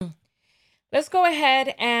Let's go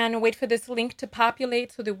ahead and wait for this link to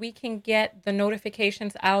populate so that we can get the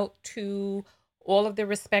notifications out to all of the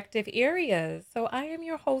respective areas. So I am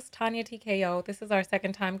your host, Tanya TKO. This is our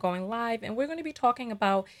second time going live, and we're going to be talking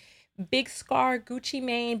about Big Scar, Gucci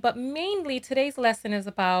Mane, but mainly today's lesson is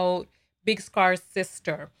about Big Scar's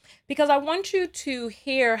sister, because I want you to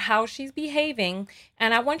hear how she's behaving,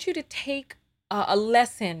 and I want you to take a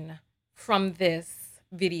lesson from this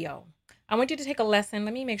video. I want you to take a lesson.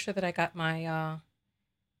 Let me make sure that I got my,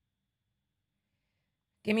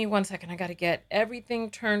 give me 1 second. I got to get everything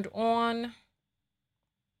turned on.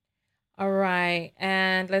 All right.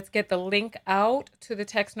 And let's get the link out to the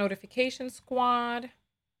text notification squad.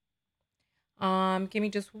 Give me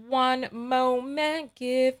just one moment.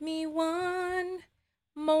 Give me one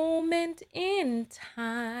moment in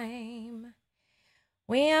time.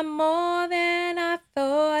 We are more than I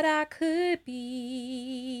thought I could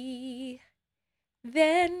be.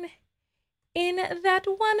 Then, in that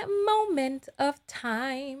one moment of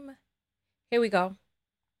time. Here we go.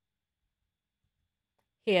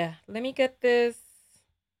 Here, let me get this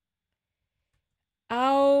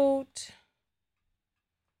out.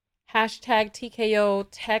 Hashtag TKO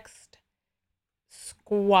text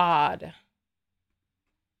squad.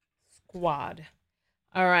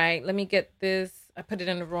 All right, let me get this. I put it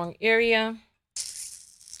in the wrong area.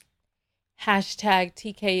 Hashtag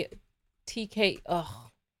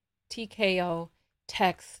TKO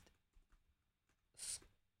text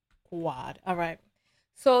squad. All right.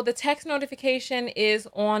 So the text notification is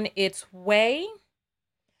on its way.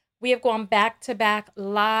 We have gone back to back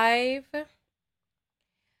live.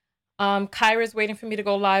 Kyra's waiting for me to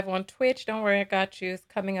go live on Twitch. Don't worry, I got you. It's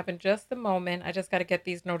coming up in just a moment. I just got to get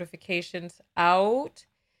these notifications out.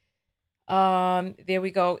 There we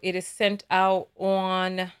go. It is sent out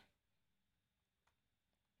on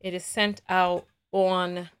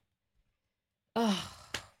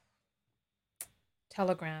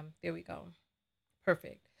Telegram. There we go.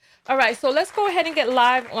 Perfect. All right, so let's go ahead and get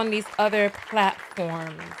live on these other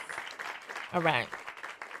platforms. All right.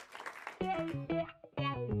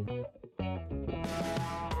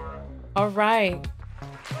 All right.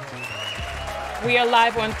 We are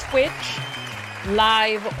live on Twitch,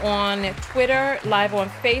 live on Twitter, live on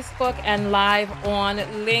Facebook, and live on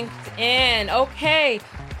LinkedIn. Okay.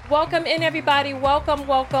 Welcome in, everybody. Welcome.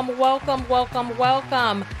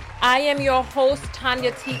 I am your host,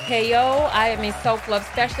 Tanya TKO. I am a self-love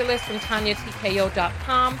specialist from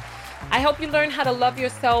TanyaTKO.com. I hope you learn how to love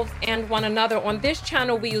yourselves and one another. On this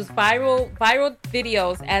channel, we use viral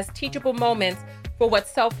videos as teachable moments for what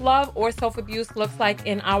self-love or self-abuse looks like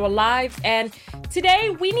in our lives. And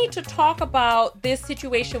today we need to talk about this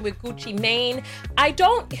situation with Gucci Mane. I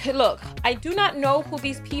do not know who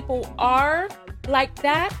these people are like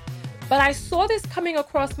that, but I saw this coming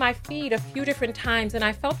across my feed a few different times and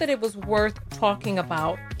I felt that it was worth talking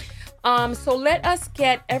about. So let us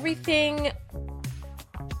get everything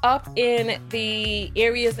up in the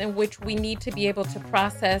areas in which we need to be able to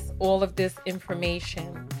process all of this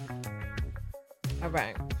information. All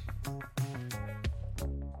right.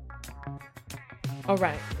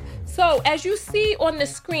 So as you see on the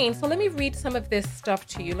screen, so let me read some of this stuff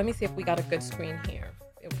to you. Let me see if we got a good screen here.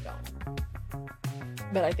 There we go.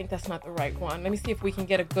 But I think that's not the right one. Let me see if we can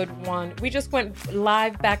get a good one. We just went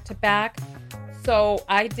live back to back. So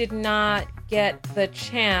I did not get the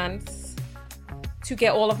chance to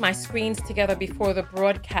get all of my screens together before the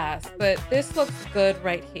broadcast. But this looks good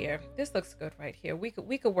right here. We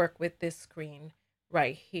could work with this screen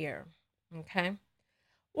right here. Okay.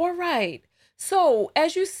 All right. So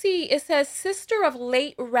as you see, it says sister of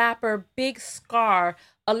late rapper Big Scar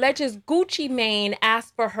alleges Gucci Mane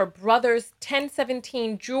asked for her brother's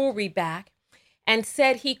 1017 jewelry back and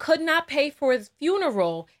said he could not pay for his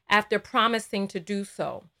funeral after promising to do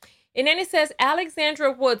so. And then it says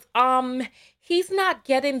Alexandra Woods, he's not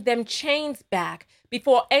getting them chains back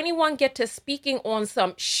before anyone get to speaking on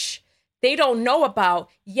some they don't know about.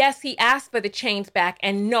 Yes, he asked for the chains back,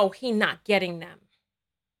 and no, he not getting them.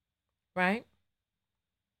 Right?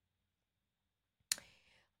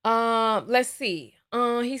 Let's see.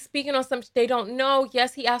 He's speaking on some they don't know.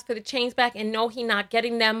 Yes, he asked for the chains back, and no, he not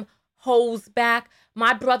getting them hoes back.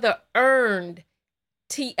 My brother earned.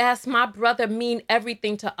 TS, my brother mean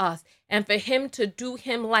everything to us. And for him to do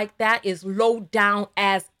him like that is low down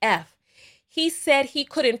as F. He said he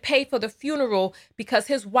couldn't pay for the funeral because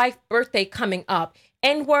his wife's birthday coming up.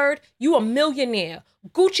 N-word, you a millionaire.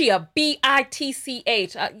 Gucci a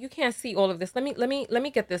B-I-T-C-H. You can't see all of this. Let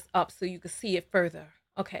me get this up so you can see it further.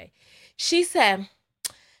 Okay. She said,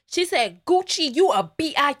 Gucci, you a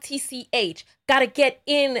B-I-T-C-H. Gotta get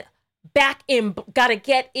in gotta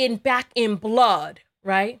get in back in blood,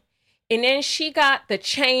 right? And then she got the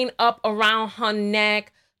chain up around her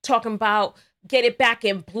neck, talking about get it back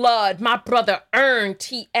in blood. My brother earned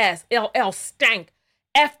TS, LL stank,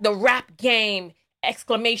 F the rap game,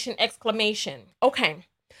 exclamation, exclamation. Okay.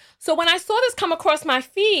 So when I saw this come across my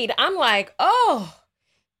feed, I'm like, oh,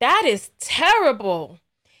 that is terrible.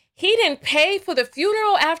 He didn't pay for the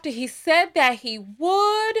funeral after he said that he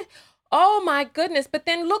would. Oh my goodness. But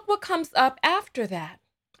then look what comes up after that.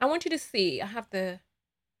 I want you to see. I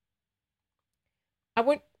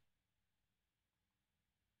went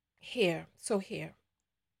here. So here.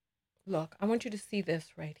 Look, I want you to see this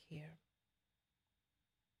right here.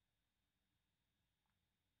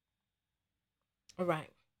 All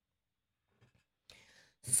right.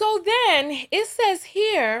 So then it says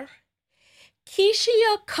here,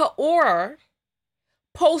 Keyshia Kaur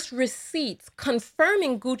post receipts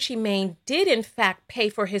confirming Gucci Mane did in fact pay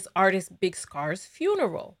for his artist Big Scar's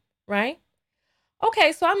funeral, right?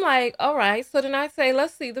 Okay, so I'm like, all right. So then I say,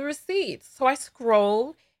 let's see the receipts. So I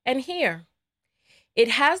scroll and here.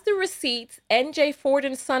 It has the receipts, NJ Ford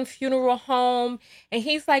and Son Funeral Home. And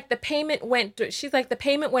she's like, the payment went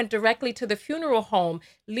directly to the funeral home.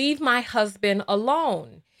 Leave my husband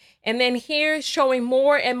alone. And then here showing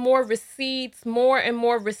more and more receipts,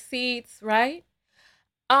 right?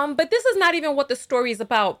 But this is not even what the story is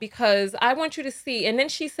about, because I want you to see. And then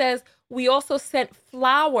she says, we also sent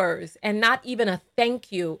flowers and not even a thank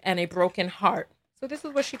you and a broken heart. So this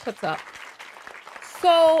is what she puts up.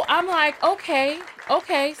 So I'm like, okay.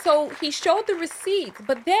 So he showed the receipts,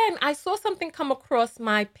 but then I saw something come across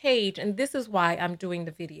my page, and this is why I'm doing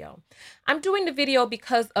the video. I'm doing the video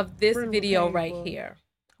because of this video right here.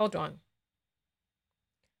 Hold on.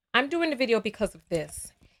 I'm doing the video because of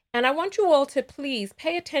this. And I want you all to please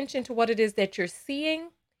pay attention to what it is that you're seeing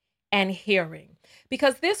and hearing.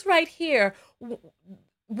 Because this right here,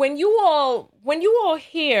 when you all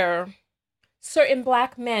hear certain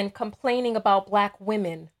Black men complaining about Black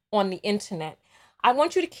women on the internet, I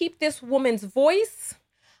want you to keep this woman's voice.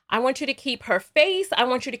 I want you to keep her face. I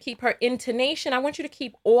want you to keep her intonation. I want you to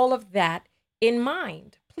keep all of that in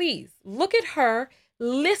mind. Please look at her,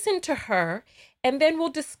 listen to her, and then we'll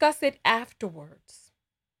discuss it afterwards.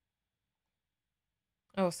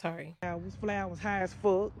 Oh, sorry. Flowers high as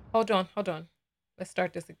fuck. Hold on. Let's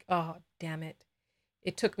start this. Oh, damn it.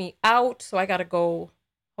 It took me out, so I gotta go.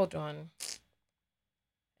 Hold on.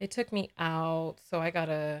 It took me out, so I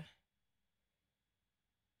gotta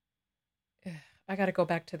go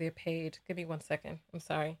back to their page. Give me 1 second. I'm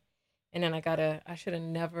sorry. And then I should have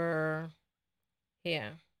never,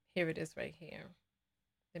 here it is right here.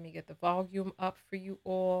 Let me get the volume up for you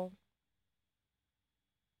all.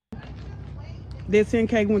 That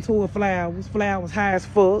 10K went to flowers high as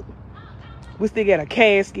fuck. We still got a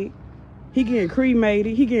casket. He getting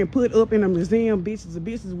cremated. He getting put up in a museum, bitches. The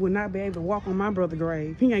bitches would not be able to walk on my brother's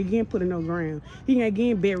grave. He ain't getting put in no ground. He ain't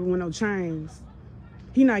getting buried with no chains.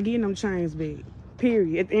 He not getting them chains back.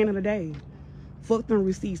 Period. At the end of the day. Fuck them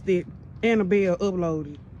receipts that Annabelle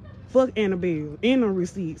uploaded. Fuck Annabelle. And them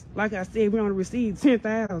receipts. Like I said, we on the receipts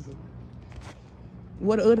 10,000.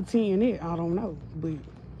 What the other 10 is, I don't know. But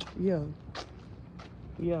yeah.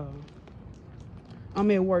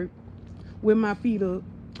 I'm at work with my feet up,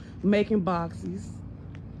 making boxes.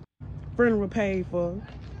 Funeral paid for.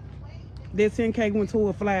 That 10K went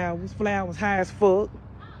to flowers high as fuck.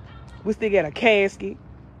 We still got a casket.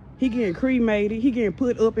 He getting cremated. He getting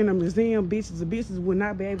put up in a museum, bitches. The bitches would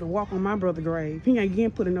not be able to walk on my brother's grave. He ain't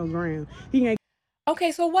getting put in no ground. He ain't.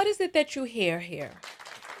 Okay, so what is it that you hear here?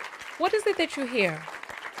 What is it that you hear?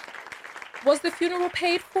 Was the funeral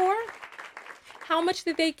paid for? How much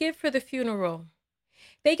did they give for the funeral?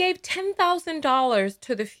 They gave $10,000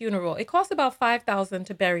 to the funeral. It costs about $5,000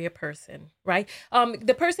 to bury a person, right?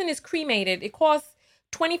 The person is cremated. It costs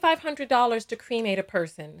 $2,500 to cremate a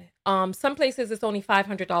person. Some places it's only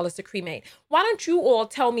 $500 to cremate. Why don't you all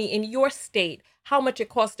tell me in your state how much it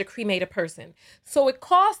costs to cremate a person? So it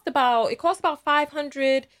costs about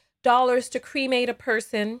 $500 to cremate a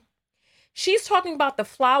person. She's talking about the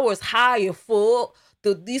flowers higher full,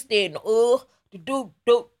 the this, that, and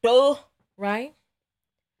right?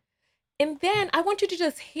 And then I want you to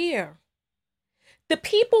just hear the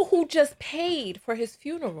people who just paid for his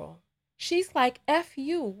funeral. She's like, F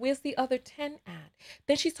you, where's the other 10 at?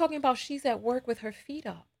 Then she's talking about she's at work with her feet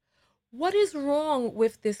up. What is wrong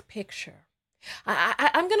with this picture?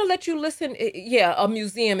 I'm going to let you listen. Yeah, a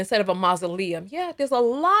museum instead of a mausoleum. Yeah, there's a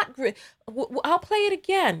lot. I'll play it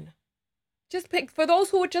again. Just pick for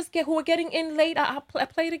those who are getting in late. I'll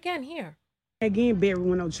play it again here. Again, buried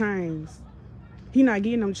with no chains. He not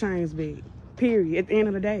getting them chains back. Period. At the end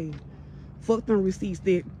of the day. Fuck them receipts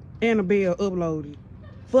that Annabelle uploaded.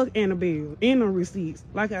 Fuck Annabelle and them receipts.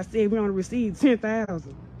 Like I said, we only received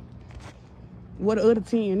 10,000. What the other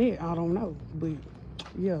 10 is, I don't know. But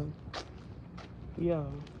yeah.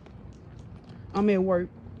 I'm at work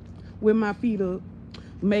with my feet up,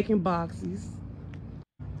 making boxes.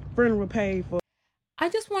 Funeral paid for. I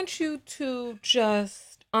just want you to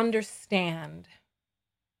just understand.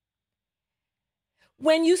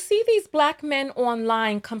 When you see these black men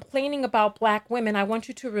online complaining about black women, I want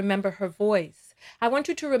you to remember her voice. I want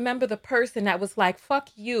you to remember the person that was like, fuck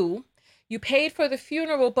you. You paid for the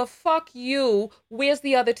funeral, but fuck you. Where's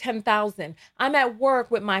the other 10,000? I'm at work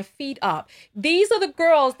with my feet up. These are the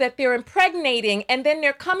girls that they're impregnating, and then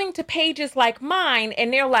they're coming to pages like mine,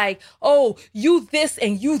 and they're like, oh, you this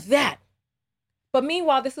and you that. But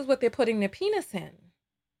meanwhile, this is what they're putting their penis in.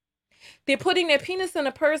 They're putting their penis in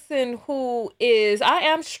a person who is, I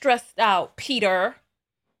am stressed out, Peter.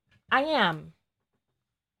 I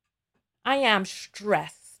am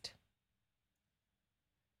stressed.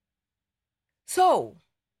 So,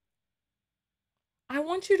 I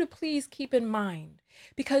want you to please keep in mind,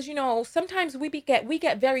 because, you know, sometimes we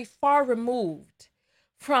get very far removed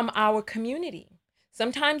from our community.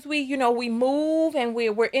 Sometimes we move and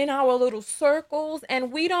we're in our little circles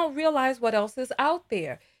and we don't realize what else is out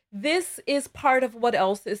there. This is part of what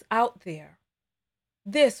else is out there.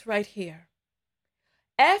 This right here.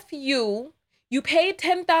 F you. You paid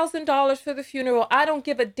 $10,000 for the funeral. I don't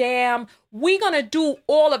give a damn. We're going to do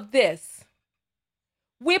all of this.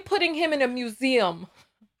 We're putting him in a museum.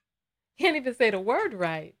 Can't even say the word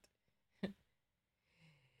right.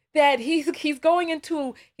 That he's going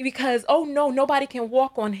into, because, oh no, nobody can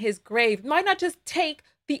walk on his grave. Why not just take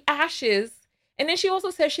the ashes? And then she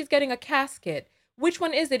also says she's getting a casket. Which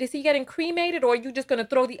one is it? Is he getting cremated, or are you just going to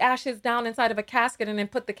throw the ashes down inside of a casket and then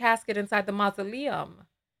put the casket inside the mausoleum?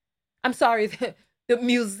 I'm sorry, the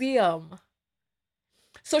museum.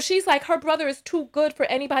 So she's like, her brother is too good for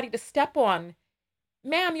anybody to step on.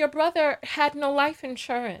 Ma'am, your brother had no life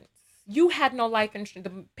insurance. You had no life insurance.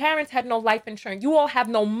 The parents had no life insurance. You all have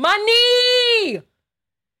no money.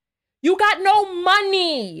 You got no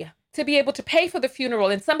money to be able to pay for the funeral.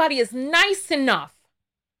 And somebody is nice enough.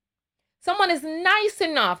 Someone is nice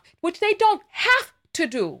enough, which they don't have to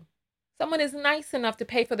do. Someone is nice enough to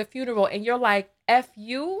pay for the funeral. And you're like, F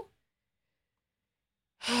you?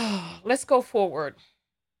 Let's go forward.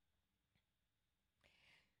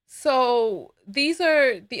 So these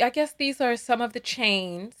are these are some of the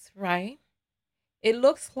chains, right? It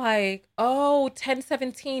looks like, oh,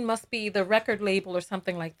 1017 must be the record label or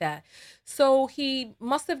something like that. So he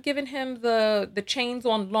must have given him the chains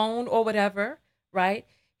on loan or whatever, right?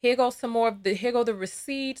 Here goes some more of here go the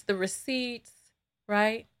receipts,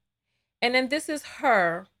 right? And then this is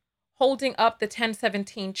her holding up the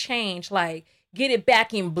 1017 change, like, get it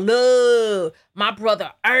back in blood. My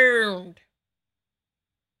brother earned.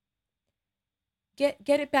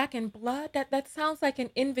 Get it back in blood? That sounds like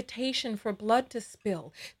an invitation for blood to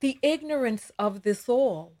spill. The ignorance of this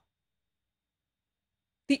all.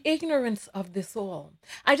 The ignorance of this all.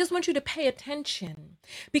 I just want you to pay attention,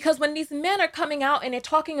 because when these men are coming out and they're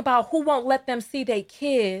talking about who won't let them see their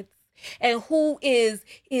kids, and who is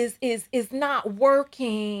not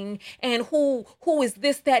working, and who is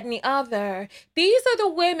this, that, and the other, these are the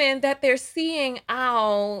women that they're seeing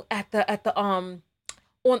out at the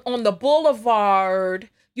on the boulevard,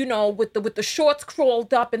 you know, with the shorts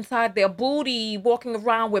crawled up inside their booty, walking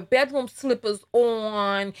around with bedroom slippers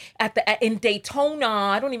on in Daytona.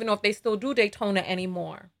 I don't even know if they still do Daytona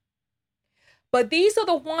anymore. But these are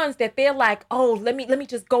the ones that they're like, oh, let me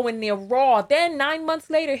just go in there raw. Then 9 months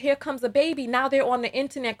later, here comes a baby. Now they're on the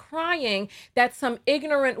internet crying that some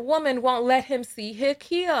ignorant woman won't let him see her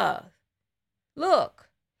kids. Look,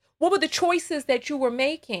 what were the choices that you were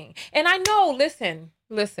making? And I know, listen,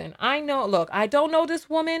 I know, look, I don't know this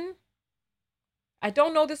woman.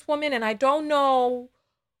 And I don't know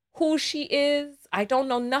who she is. I don't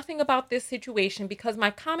know nothing about this situation, because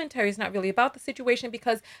my commentary is not really about the situation,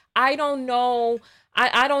 because I don't know.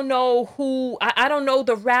 I don't know who, I don't know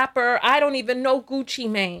the rapper. I don't even know Gucci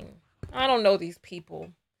Mane. I don't know these people.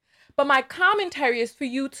 But my commentary is for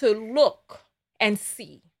you to look and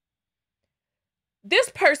see. This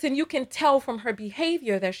person, you can tell from her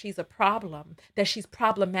behavior that she's a problem, that she's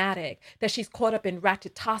problematic, that she's caught up in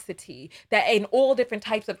ratchetosity, that in all different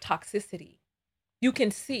types of toxicity. You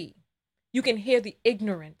can see, you can hear the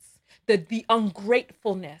ignorance, the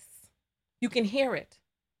ungratefulness. You can hear it.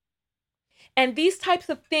 And these types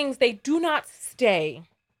of things, they do not stay.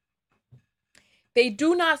 They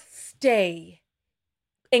do not stay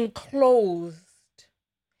enclosed.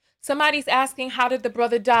 Somebody's asking, how did the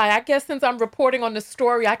brother die? I guess since I'm reporting on the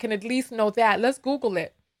story, I can at least know that. Let's Google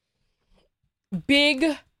it.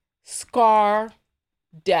 Big Scar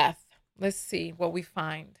death. Let's see what we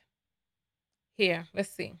find. Here, let's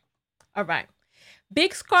see. All right.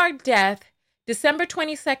 Big Scar death, December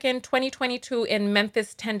 22nd, 2022 in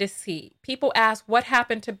Memphis, Tennessee. People ask, what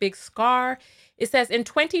happened to Big Scar? It says in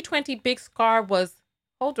 2020, Big Scar was,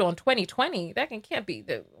 hold on, 2020? That can't be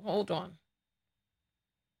the, hold on.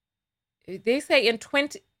 They say in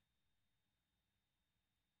 20,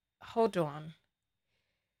 hold on.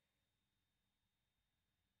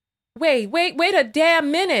 Wait a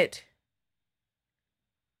damn minute.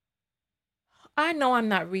 I know I'm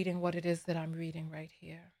not reading what it is that I'm reading right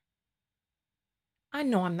here. I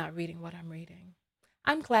know I'm not reading what I'm reading.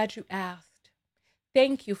 I'm glad you asked.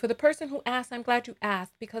 Thank you. For the person who asked, I'm glad you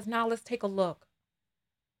asked, because now let's take a look.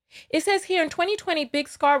 It says here in 2020, Big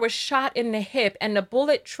Scar was shot in the hip and the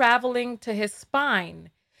bullet traveling to his spine.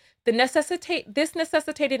 This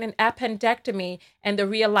necessitated an appendectomy and the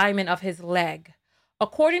realignment of his leg.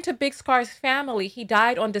 According to Big Scar's family, he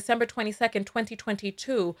died on December 22nd,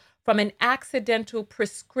 2022 from an accidental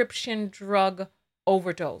prescription drug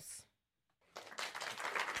overdose.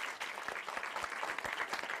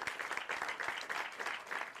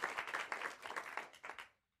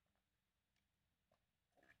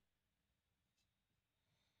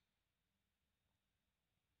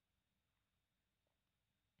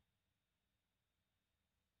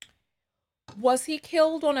 Was he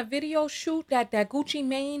killed on a video shoot that Gucci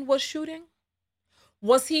Mane was shooting?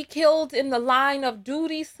 Was he killed in the line of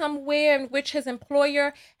duty somewhere in which his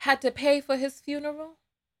employer had to pay for his funeral?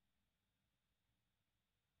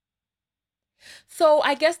 So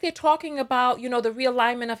I guess they're talking about, the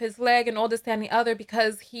realignment of his leg and all this, that, and the other,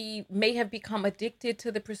 because he may have become addicted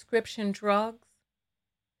to the prescription drugs.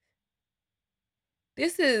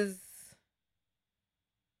 It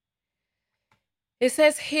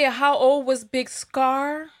says here, how old was Big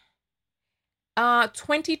Scar?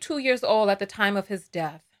 22 years old at the time of his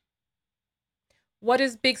death. What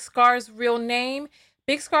is Big Scar's real name?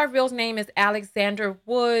 Big Scar's real name is Alexander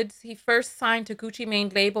Woods. He first signed to Gucci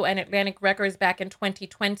Mane label and Atlantic Records back in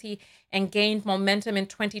 2020 and gained momentum in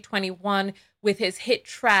 2021 with his hit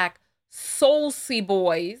track Soulcy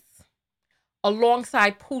Boys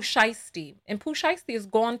alongside Pooh Shiesty. And Pooh Shiesty is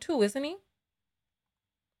gone too, isn't he?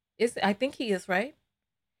 I think he is, right?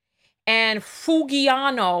 And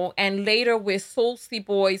Fugiano, and later with Soulcy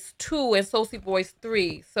Boys 2 and Soulcy Boys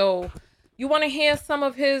 3. So you want to hear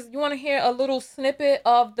you want to hear a little snippet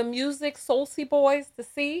of the music Soulcy Boys to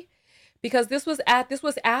see? Because this was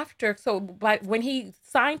after. So when he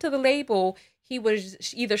signed to the label, he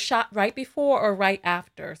was either shot right before or right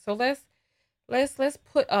after. So let's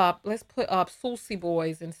put up Soulcy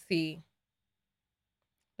Boys and see.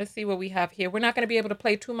 Let's see what we have here. We're not going to be able to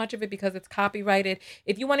play too much of it because it's copyrighted.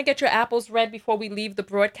 If you want to get your apples read before we leave the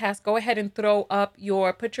broadcast, go ahead and put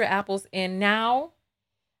your apples in now.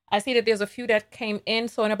 I see that there's a few that came in.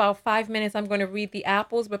 So in about 5 minutes, I'm going to read the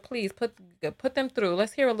apples, but please put them through.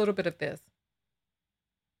 Let's hear a little bit of this.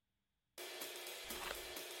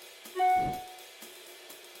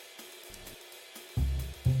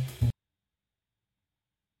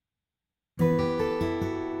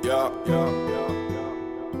 Yeah.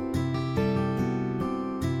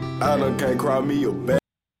 I done can't cry me a bad.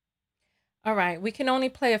 All right, we can only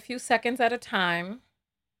play a few seconds at a time.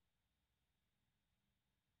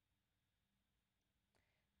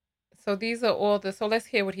 So these are all so let's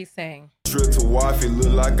hear what he's saying. Trip to wife, it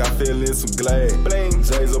look like I fell in some glass. Bling,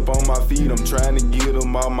 J's up on my feet, I'm trying to get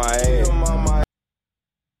them out my ass.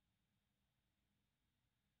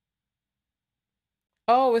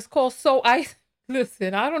 Oh, it's called So Ice.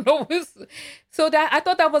 Listen, I don't know. I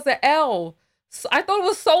thought that was an L. I thought it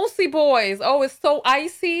was Soulcy Boys. Oh, it's So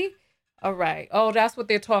Icy. All right. Oh, that's what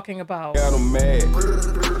they're talking about. Got them mad.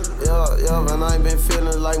 Yeah, and I ain't been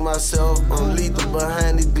feeling like myself. I'm lethal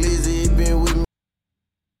behind the glizzy. It been with me.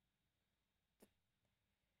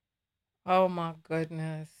 Oh my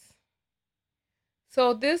goodness.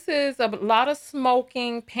 So this is a lot of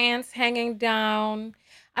smoking, pants hanging down.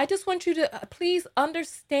 I just want you to please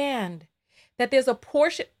understand that there's a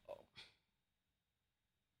portion.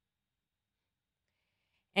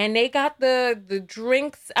 And they got the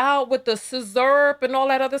drinks out with the syrup and all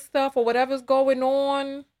that other stuff or whatever's going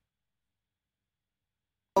on.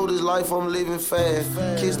 This life I'm living fast.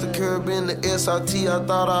 Kiss the curb in the SRT. I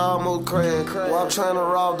thought I almost crashed. While I'm trying to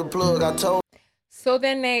rob the plug, I told. So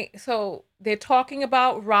they're talking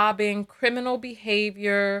about robbing, criminal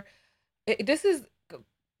behavior. This is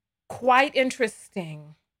quite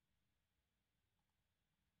interesting.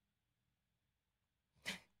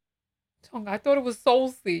 song? I thought it was Soul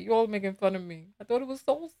C. You all making fun of me. I thought it was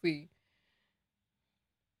Soul C.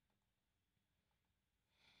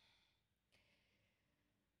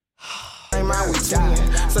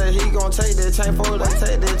 Say he gonna take that chain for they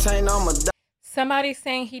take that chain, I'ma die. Somebody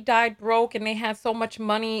saying he died broke and they had so much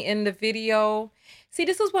money in the video. See,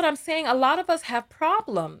 this is what I'm saying. A lot of us have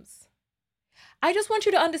problems. I just want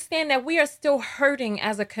you to understand that we are still hurting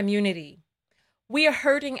as a community. We are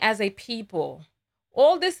hurting as a people.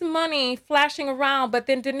 All this money flashing around, but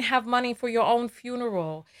then didn't have money for your own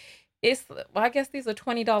funeral. Well, I guess these are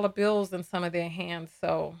 $20 bills in some of their hands.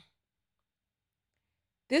 So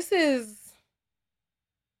this is,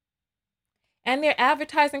 and they're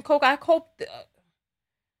advertising coke. I hope,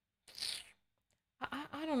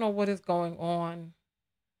 I don't know what is going on.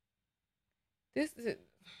 This is.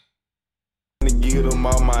 To get them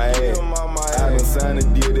out my ass. I done signed a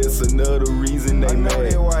deal, that's another reason they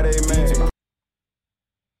mad. Why they mad?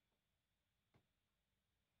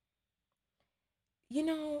 You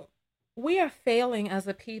know, we are failing as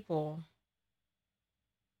a people.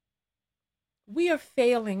 We are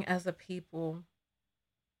failing as a people.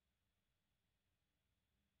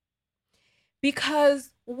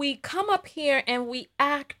 Because we come up here and we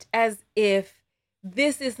act as if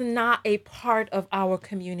this is not a part of our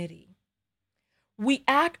community. We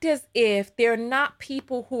act as if they're not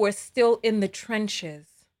people who are still in the trenches.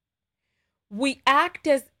 We act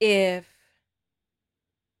as if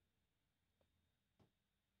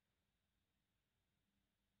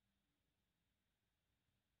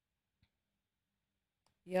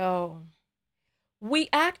we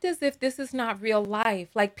act as if this is not real life.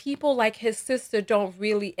 Like people like his sister don't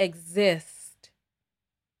really exist.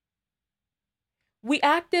 We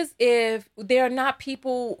act as if they're not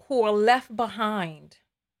people who are left behind.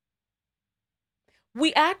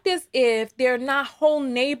 We act as if they're not whole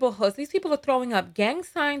neighborhoods. These people are throwing up gang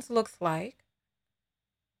signs, looks like.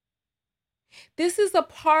 This is a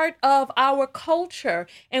part of our culture,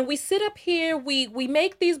 and we sit up here, we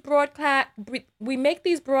make these broadcasts,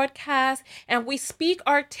 and we speak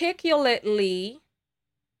articulately,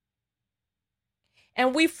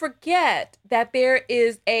 and we forget that there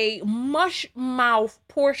is a mush mouth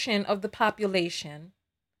portion of the population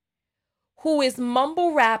who is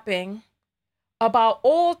mumble rapping about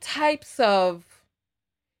all types of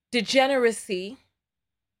degeneracy.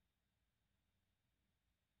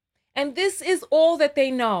 And this is all that they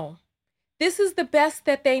know. This is the best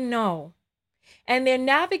that they know. And they're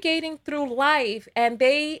navigating through life, and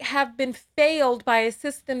they have been failed by a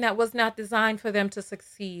system that was not designed for them to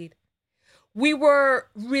succeed. We were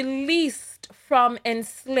released from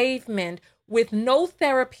enslavement with no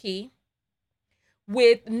therapy,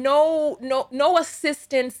 with no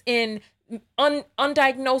assistance in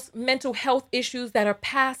undiagnosed mental health issues that are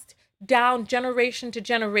passed down generation to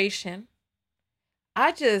generation.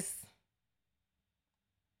 I just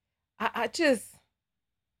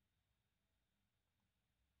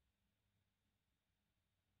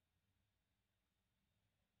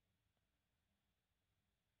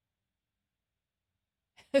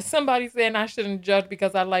somebody saying I shouldn't judge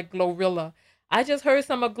because I like Glorilla. I just heard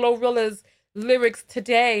some of Glorilla's lyrics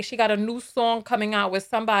today. She got a new song coming out with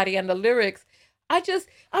somebody, and the lyrics, I'm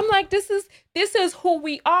like, this is who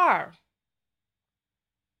we are.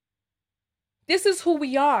 This is who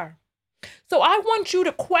we are. So I want you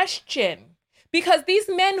to question, because these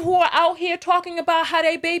men who are out here talking about how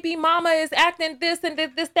their baby mama is acting this and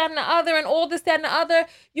this, that, and the other, and all this, that, and the other,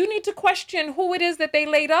 you need to question who it is that they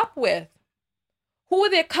laid up with. Who are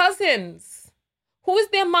their cousins? Who is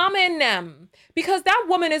their mama in them? Because that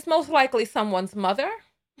woman is most likely someone's mother.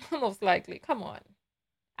 Most likely. Come on.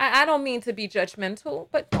 I don't mean to be judgmental,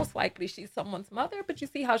 but most likely she's someone's mother. But you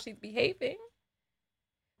see how she's behaving.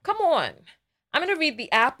 Come on. I'm going to read the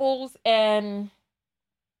apples and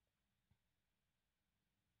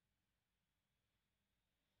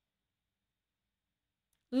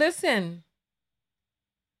listen.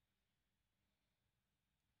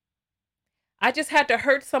 I just had to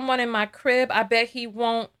hurt someone in my crib. I bet he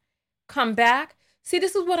won't come back. See,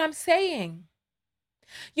 this is what I'm saying.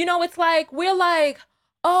 You know, it's like, we're like,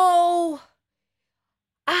 oh,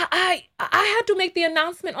 I had to make the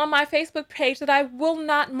announcement on my Facebook page that I will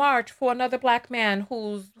not march for another black man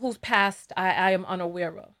whose past I am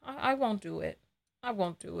unaware of. I won't do it. I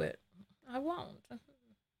won't do it. I won't.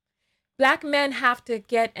 Black men have to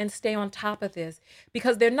get and stay on top of this,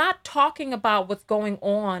 because they're not talking about what's going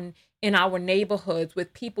on in our neighborhoods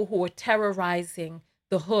with people who are terrorizing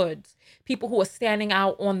the hoods, people who are standing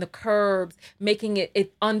out on the curbs, making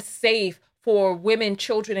it unsafe for women,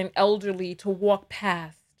 children, and elderly to walk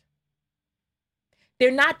past. They're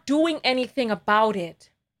not doing anything about it.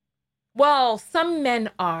 Well, some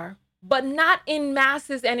men are, but not in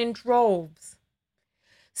masses and in droves.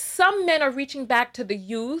 Some men are reaching back to the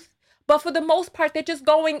youth, but for the most part, they're just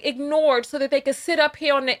going ignored so that they can sit up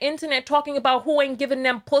here on the internet talking about who ain't giving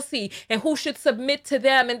them pussy and who should submit to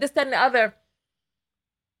them and this, that, and the other.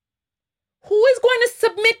 Who is going to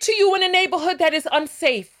submit to you in a neighborhood that is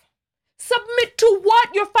unsafe? Submit to what?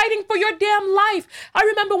 You're fighting for your damn life. I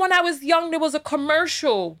remember when I was young, there was a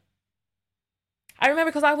commercial. I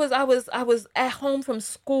remember because I was at home from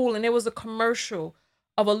school and there was a commercial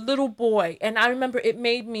of a little boy. And I remember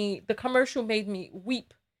the commercial made me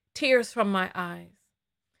weep, tears from my eyes.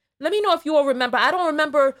 Let me know if you all remember. I don't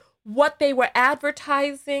remember what they were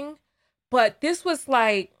advertising, but this was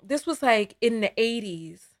like in the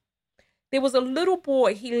 80s. There was a little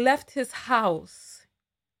boy, he left his house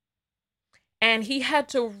and he had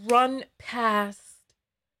to run past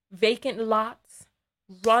vacant lots,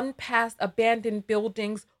 run past abandoned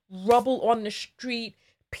buildings, rubble on the street,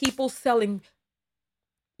 people selling,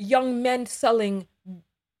 young men selling,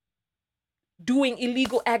 doing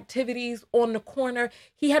illegal activities on the corner.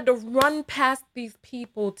 He had to run past these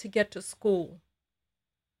people to get to school.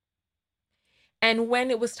 And when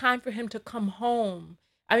it was time for him to come home,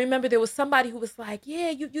 I remember there was somebody who was like,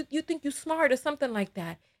 yeah, you think you're smart or something like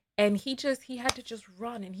that. And he had to just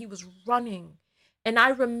run, and he was running. And I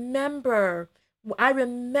remember in the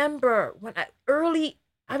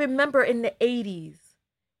 80s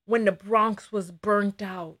when the Bronx was burnt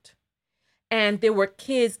out and there were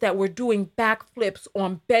kids that were doing backflips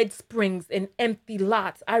on bed springs in empty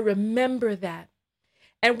lots. I remember that.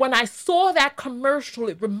 And when I saw that commercial,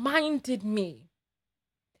 it reminded me,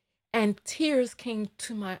 and tears came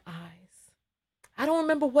to my eyes. I don't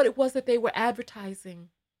remember what it was that they were advertising,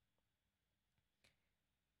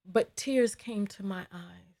 but tears came to my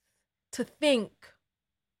eyes to think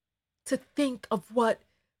of what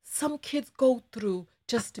some kids go through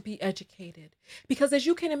just to be educated. Because as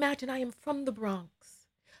you can imagine, I am from the Bronx.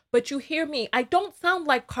 But you hear me, I don't sound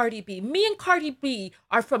like Cardi B. Me and Cardi B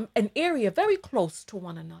are from an area very close to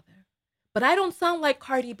one another. But I don't sound like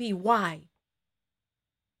Cardi B. Why?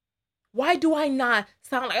 Why do I not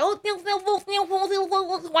sound like,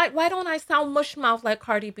 why don't I sound mush mouth like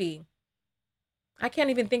Cardi B? I can't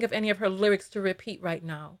even think of any of her lyrics to repeat right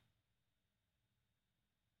now.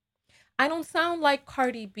 I don't sound like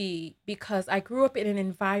Cardi B because I grew up in an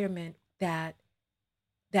environment that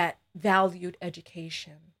valued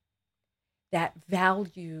education, that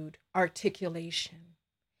valued articulation,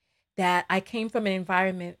 that I came from an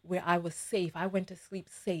environment where I was safe. I went to sleep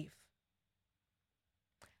safe.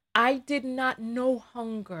 I did not know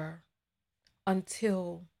hunger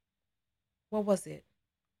until,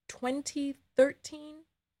 2013?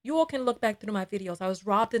 You all can look back through my videos. I was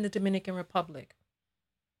robbed in the Dominican Republic.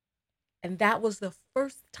 And that was the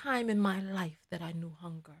first time in my life that I knew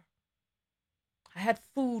hunger. I had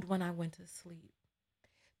food when I went to sleep.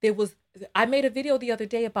 I made a video the other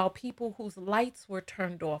day about people whose lights were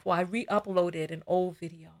turned off. Well, I re-uploaded an old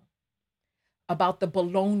video about the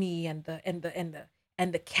bologna and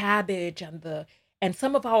the cabbage and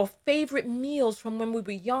some of our favorite meals from when we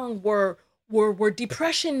were young were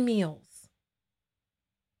depression meals.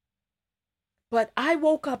 But I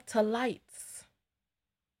woke up to lights.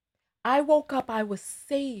 I woke up, I was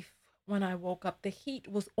safe when I woke up. The heat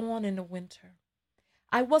was on in the winter.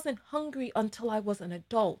 I wasn't hungry until I was an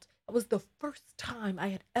adult. It was the first time I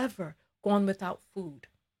had ever gone without food.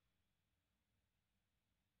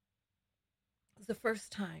 It was the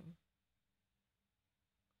first time.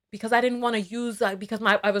 Because I didn't want to use, because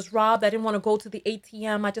I was robbed, I didn't want to go to the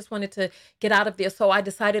ATM. I just wanted to get out of there. So I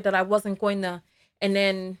decided that I wasn't going to, and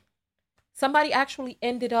then somebody actually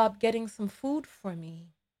ended up getting some food for me.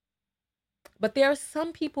 But there's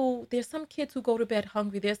some kids who go to bed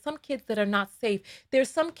hungry. There's some kids that are not safe.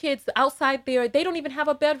 There's some kids outside there, they don't even have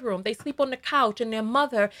a bedroom. They sleep on the couch and their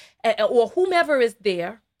mother or whomever is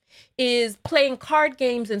there is playing card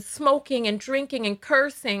games and smoking and drinking and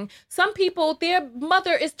cursing. Some people, their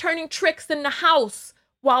mother is turning tricks in the house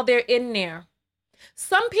while they're in there.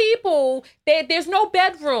 Some people, there's no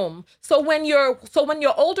bedroom. So when your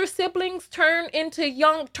older siblings turn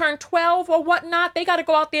 12 or whatnot, they got to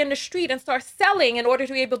go out there in the street and start selling in order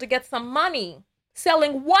to be able to get some money.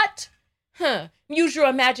 Selling what? Use your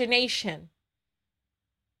imagination.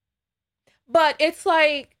 But it's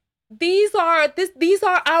like, these are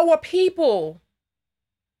our people.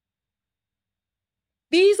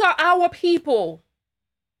 These are our people.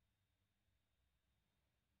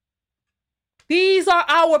 These are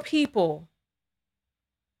our people.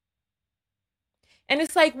 And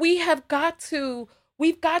it's like we've got to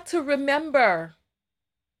remember.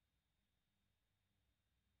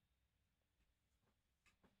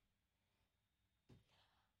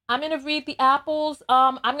 I'm going to read the apples.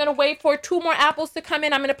 I'm going to wait for 2 more apples to come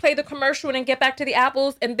in. I'm going to play the commercial and then get back to the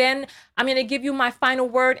apples. And then I'm going to give you my final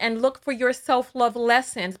word and look for your self-love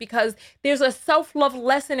lessons, because there's a self-love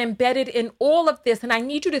lesson embedded in all of this. And I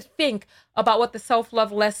need you to think about what the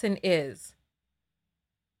self-love lesson is.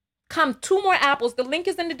 Come, 2 more apples. The link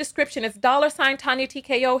is in the description. It's $ Tanya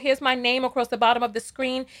TKO. Here's my name across the bottom of the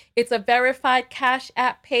screen. It's a verified Cash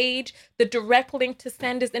App page. The direct link to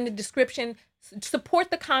send is in the description.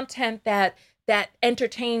 Support the content that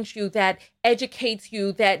entertains you, that educates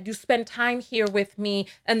you, that you spend time here with me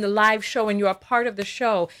and the live show and you're a part of the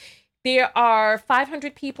show. There are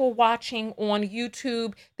 500 people watching on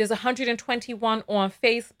YouTube. There's 121 on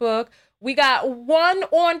Facebook. We got 1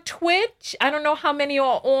 on Twitch. I don't know how many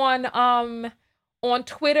are on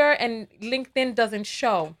Twitter, and LinkedIn doesn't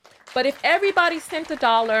show. But if everybody sent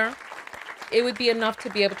 $1, it would be enough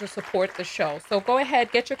to be able to support the show. So go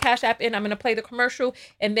ahead, get your Cash App in. I'm going to play the commercial,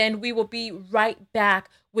 and then we will be right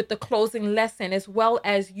back with the closing lesson, as well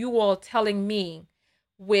as you all telling me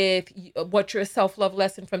with what your self-love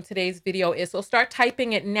lesson from today's video is. So start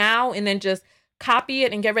typing it now and then just copy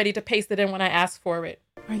it and get ready to paste it in when I ask for it.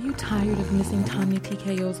 Are you tired of missing Tanya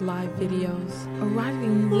TKO's live videos?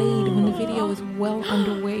 Arriving late when the video is well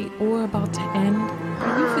underway or about to end?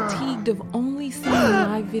 Are you fatigued of only seeing a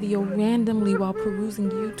live video randomly while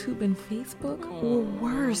perusing YouTube and Facebook? Or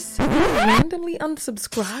worse, randomly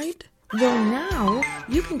unsubscribed? Well, now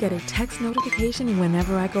you can get a text notification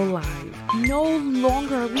whenever I go live. No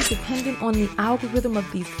longer are we dependent on the algorithm of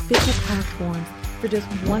these fickle platforms. For just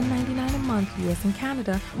 $1.99 a month US and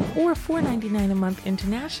Canada, or $4.99 a month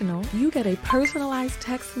international, you get a personalized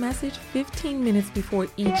text message 15 minutes before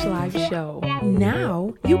each live show.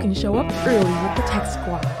 Now, you can show up early with the Tech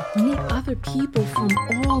Squad, meet other people from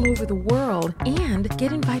all over the world, and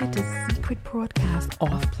get invited to secret broadcasts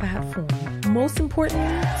off-platform. Most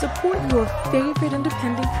importantly, support your favorite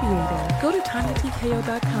independent creator. Go to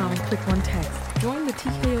TanyaTKO.com and click on text. Join the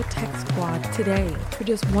TKO Tech Squad today for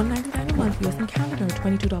just $1.99 a month US and Canada, or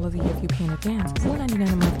 $22 a year if you pay in advance.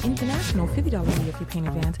 $4.99 a month international, $50 a year if you pay in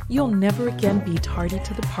advance. You'll never again be tardy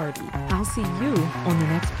to the party. I'll see you on the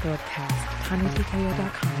next broadcast.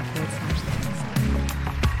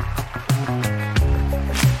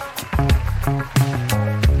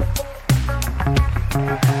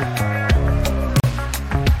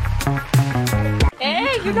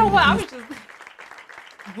 Hey, you know what? I was just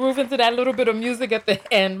grooving to that little bit of music at the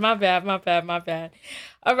end. My bad.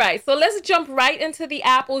 All right, so let's jump right into the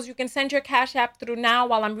apples. You can send your Cash App through now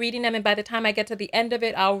while I'm reading them, and by the time I get to the end of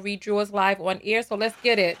it, I'll read yours live on air. So let's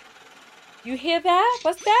get it. You hear that?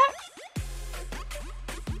 What's that?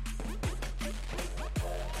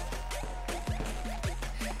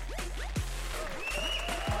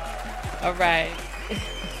 All right.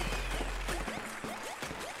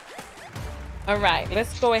 All right,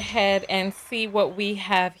 let's go ahead and see what we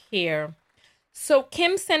have here. So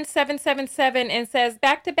Kim sent 777 and says,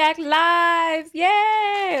 back-to-back lives.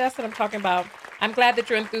 Yay! That's what I'm talking about. I'm glad that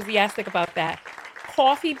you're enthusiastic about that.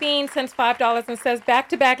 Coffee Bean sends $5 and says,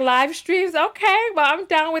 back-to-back live streams. Okay, well, I'm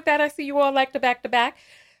down with that. I see you all like the back-to-back.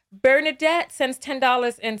 Bernadette sends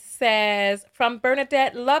 $10 and says, from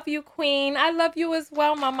Bernadette, love you, Queen. I love you as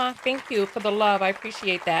well, Mama. Thank you for the love. I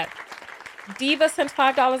appreciate that. Diva sent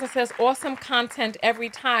 $5 and says, awesome content every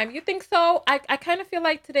time. You think so? I kind of feel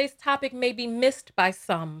like today's topic may be missed by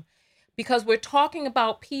some because we're talking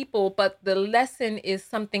about people, but the lesson is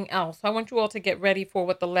something else. So I want you all to get ready for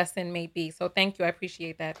what the lesson may be. So thank you. I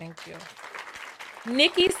appreciate that. Thank you.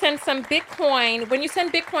 Nikki sent some Bitcoin. When you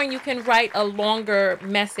send Bitcoin, you can write a longer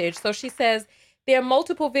message. So she says, there are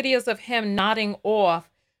multiple videos of him nodding off.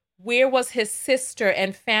 Where was his sister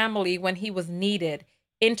and family when he was needed?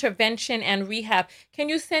 Intervention and rehab. Can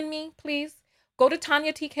you send me, please? Go to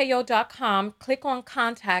TanyaTKO.com, click on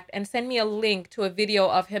contact, and send me a link to a video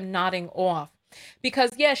of him nodding off.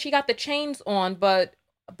 Because, yeah, she got the chains on, but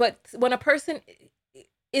when a person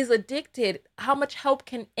is addicted, how much help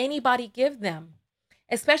can anybody give them?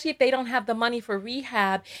 Especially if they don't have the money for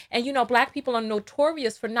rehab. And, you know, Black people are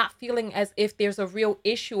notorious for not feeling as if there's a real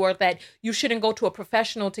issue or that you shouldn't go to a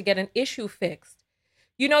professional to get an issue fixed.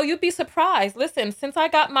 You know, you'd be surprised. Listen, since I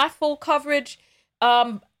got my full coverage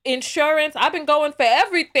insurance, I've been going for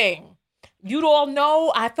everything. You'd all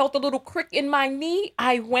know I felt a little crick in my knee.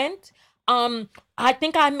 I went. I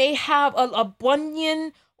think I may have a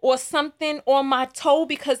bunion or something on my toe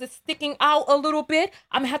because it's sticking out a little bit.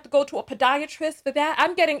 I'm going to have to go to a podiatrist for that.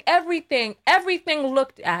 I'm getting everything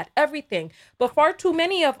looked at, everything. But far too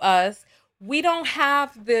many of us, we don't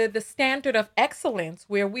have the standard of excellence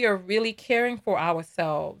where we are really caring for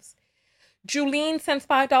ourselves. Julene sends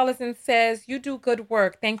 $5 and says, "You do good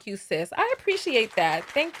work. Thank you, sis." I appreciate that.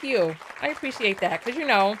 Thank you. I appreciate that because, you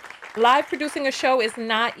know, live producing a show is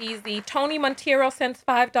not easy. Tony Montero sends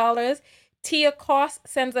 $5. Tia Cost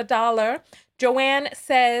sends $1. Joanne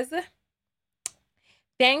says,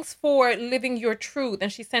 "Thanks for living your truth."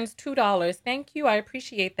 And she sends $2. Thank you. I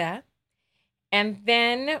appreciate that. And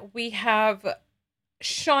then we have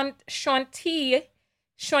Shantia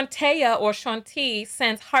or Shanti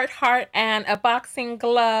sends heart and a boxing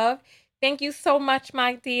glove. Thank you so much,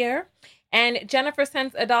 my dear. And Jennifer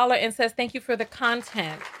sends $1 and says, "Thank you for the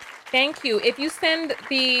content." Thank you. If you send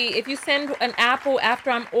an apple after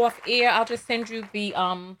I'm off air, I'll just send you the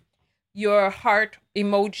your heart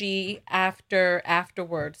emoji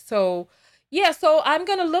afterwards. So yeah, so I'm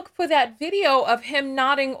gonna look for that video of him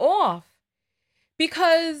nodding off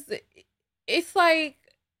because it's like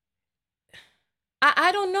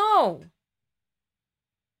I don't know.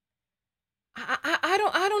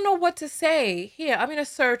 I don't know what to say. Here, I'm gonna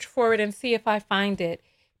search for it and see if I find it.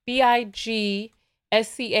 BIGSCARR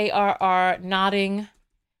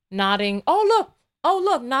nodding. Oh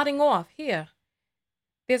look, nodding off. Here.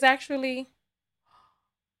 There's actually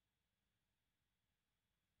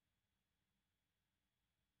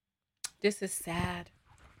this is sad.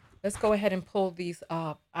 Let's go ahead and pull these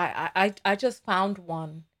up. I just found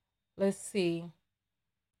one. Let's see.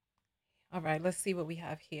 All right, let's see what we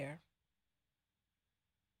have here.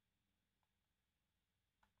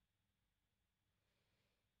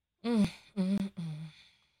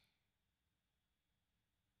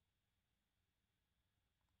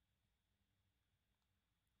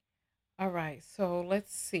 All right, so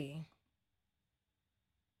let's see.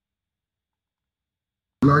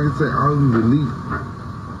 Like I said, I was relieved.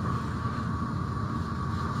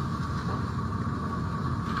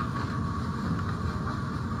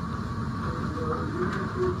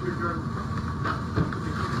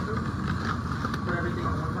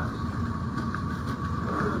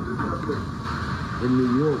 In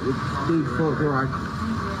New York, with big fuck like.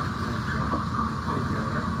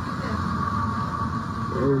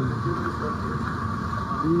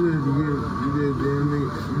 You did damn me.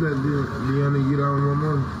 You got Deanna get out of my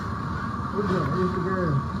money. What's up,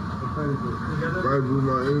 Instagram? Right through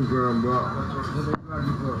my Instagram block.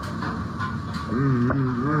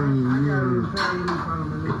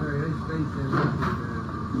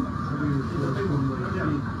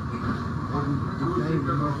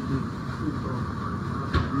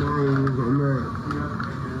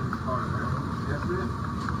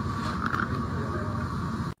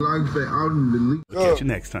 Like I say, I'll delete. Catch you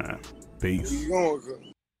next time. Peace.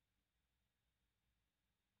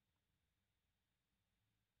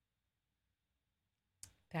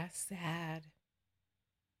 That's sad.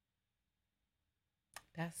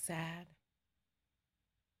 That's sad.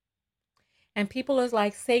 And people is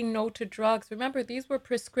like, say no to drugs. Remember, these were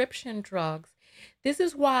prescription drugs. This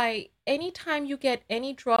is why anytime you get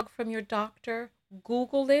any drug from your doctor,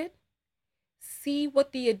 Google it. See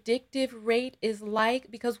what the addictive rate is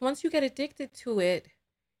like, because once you get addicted to it,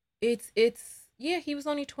 it's yeah, he was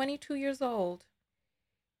only 22 years old.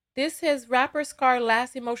 This is rapper Scar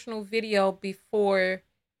last emotional video before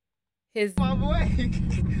his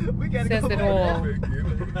we gotta says it all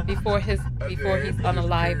before he's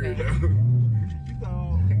unaliving.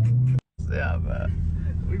 Yeah, man.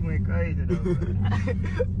 We went crazy though.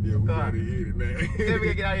 Yeah, we gotta hit it, man. Yeah, we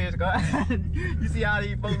gotta get out of here, Scott. You see how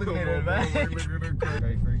these folks looking at it, man.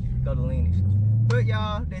 Go to Linux. But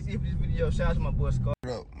y'all, that's it for this video. Shout out to my boy Scott.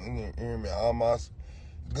 Hear me, all my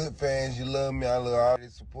good fans, you love me, I love all they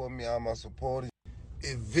support me, all my supporters.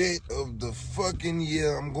 Event of the fucking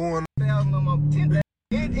year, I'm going. 10,000.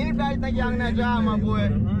 Anybody think y'all not drive, my boy?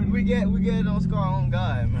 We get it on Scar on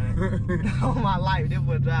God, man. On my life, this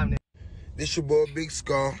boy driving it. This your boy Big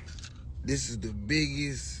Scar. This is the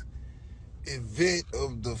biggest event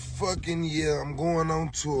of the fucking year. I'm going on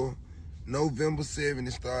tour November 7th.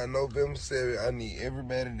 It started November 7th. I need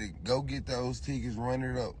everybody to go get those tickets, run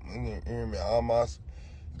it up. Hear me, all my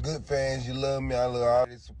good fans, you love me, I love all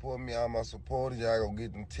they support me, all my supporters. Y'all go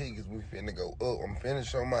get them tickets. We finna go up. I'm finna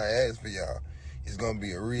show my ass for y'all. It's gonna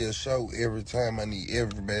be a real show every time. I need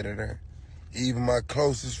everybody there. Even my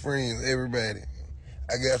closest friends, everybody.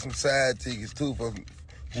 I got some side tickets too for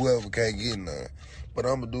whoever can't get none. But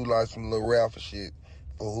I'm gonna do like some little raffle shit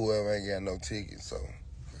for whoever ain't got no tickets. So,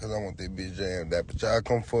 cause I want that bitch jammed out. But y'all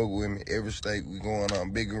come fuck with me. Every state we going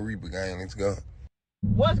on. Big and Reaper gang, let's go.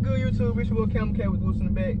 What's good, YouTube? Rich Boy Camel Cat with Boots in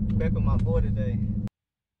the back. Back with my boy today.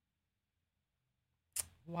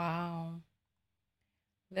 Wow.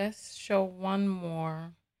 Let's show one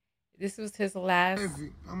more. This was his last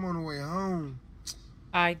I'm on the way home.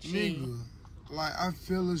 IG. Nigga. Like, I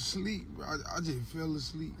fell asleep, bro. I just fell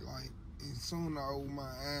asleep, like, and soon I opened my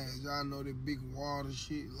eyes. Y'all know that big water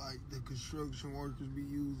shit, like the construction workers be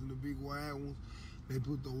using, the big wide ones. They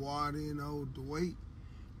put the water in to hold the weight.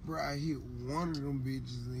 Bro, I hit one of them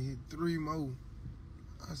bitches and hit 3 more.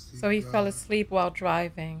 I said, So he fell asleep while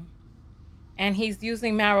driving. And he's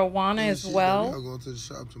using marijuana as well? Y'all going to the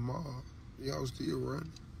shop tomorrow. Y'all still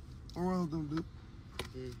running. What wrong with them,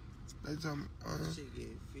 dude? They tell me, this shit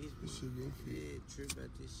getting fixed. This shit getting fixed. Yeah, trip about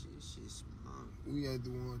this shit. Shit small. We ain't the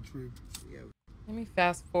one trip. Yeah. Let me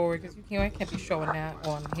fast forward because I can't be showing that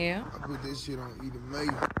on here. I put that shit on Eden May.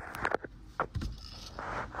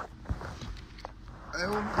 Hey,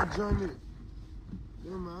 what my journey?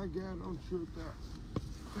 Yeah, man, I got it. I'm tripped out.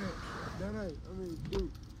 That ain't,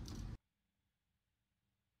 dude.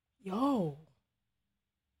 Yo.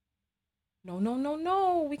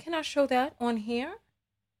 No. We cannot show that on here.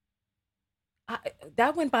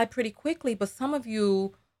 That went by pretty quickly, but some of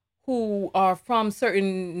you who are from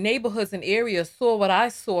certain neighborhoods and areas saw what I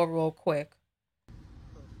saw real quick.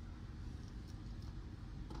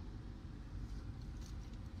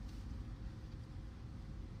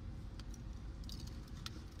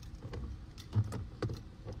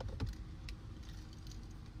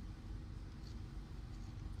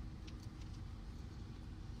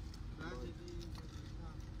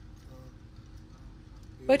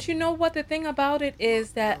 But you know what? The thing about it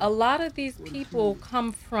is that a lot of these people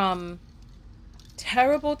come from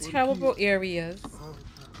terrible areas.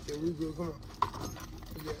 Yeah, we good. Come on.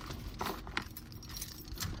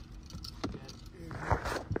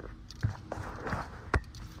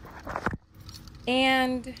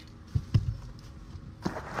 And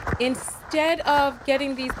instead of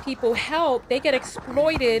getting these people help, they get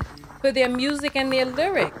exploited for their music and their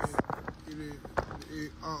lyrics.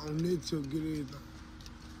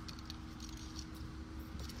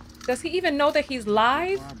 Does he even know that he's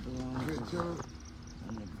live?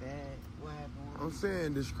 I'm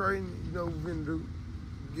saying the straightening, you know what we're gonna do?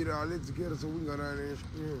 Get all this together so we can go down there and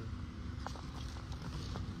scream.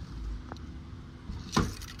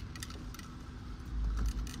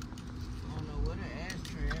 I don't know where the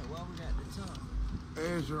ashtray at. Why we got the top?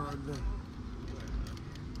 Ashtray right there.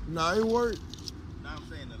 Nah, it worked. Now I'm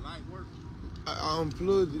saying the light worked. I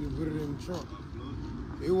unplugged it and put it in the trunk.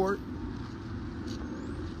 It worked.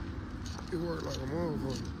 It worked like a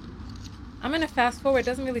motherfucker. I'm gonna fast forward. It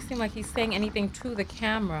doesn't really seem like he's saying anything to the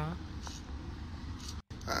camera.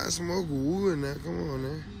 I smoke wood now. Come on,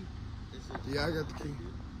 man. Yeah, I got the key.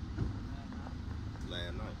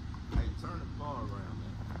 Last night. Hey, turn the car around,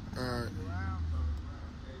 man. All right.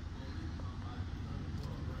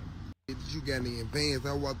 You got any pants?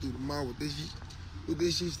 I walked through the mall with this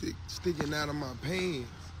shit sticking out of my pants.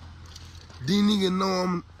 These niggas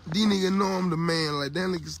know I'm the man. Like that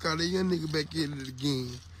nigga Scott, that young nigga back at it again.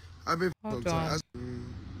 I been sometimes.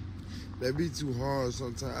 That be too hard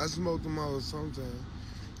sometimes. I smoke them all sometimes.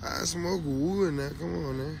 I smoke wood now. Come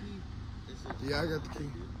on, man. Yeah, I got the key.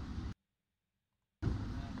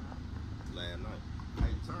 Last night.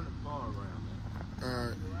 Hey, turn the car around, man. All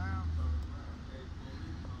right.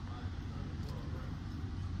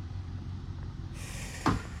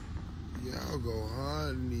 Y'all go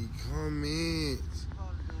hard in the comments.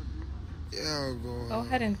 Y'all go hard. Go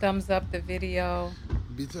ahead and thumbs up the video.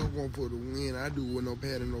 Bitch, I'm going for the win. I do with no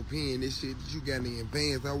pad and no pen. This shit that you got in your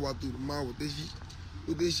pants. I walk through the mall with this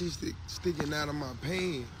shit sticking out of my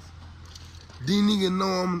pants. These niggas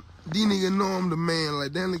know I'm the man.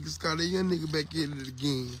 Like that nigga Scott, that young nigga back at it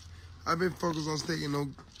again. I been focused on sticking no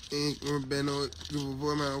ink or been no give a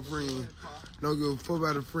fuck about no friend. Don't give a fuck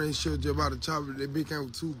about a friend shit just about the chopper. That bitch came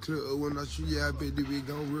with 2 clips. When I shoot, yeah, I bet they be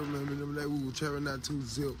gon' rip me. Them that we was trapping not 2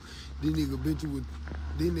 zip. These nigga bitch with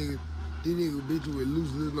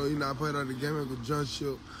loose lips. No, you not playing on the game like a jump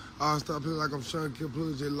ship. I'll stop playing like I'm Sean Kill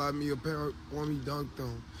Plus. Just like me a pair, want me dunked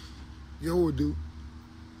on. Yo, what do?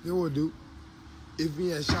 If he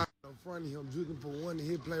had shot in front of him, looking for one to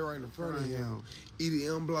hit play right in front of him. Eat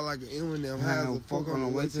an M block like an Eminem. How's the fuck on the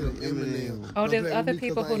way to the Eminem? Oh, there's other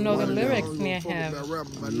people who know the lyrics near him.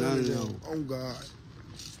 Oh, God.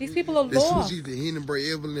 These people are lost. lost. This was either Hindenburg,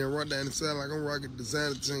 Evelyn, right down the side like I'm rocking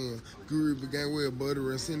designer 10. Guru began with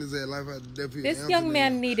butter and send his ass life out the death. This young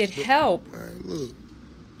man needed help. Man, look.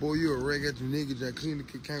 Boy, you a rag at your nigga, Jack. Clean the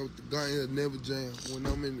kick out with the gun, he'll never jam. When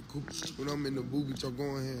I'm in the coop, when I'm in the booby, I'm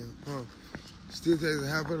going ham. Huh? Still takes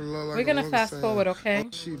half of the law like we're gonna fast forward, okay?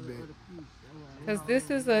 Because this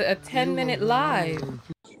is a 10-minute live.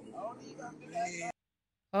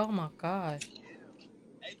 Oh my gosh.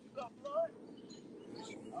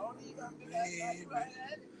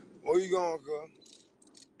 Where you going, girl?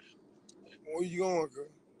 Where you going, girl?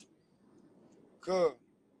 Cuz, where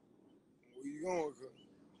you going, cuz?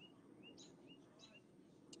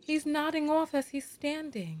 He's nodding off as he's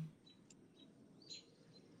standing.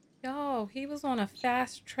 Yo, he was on a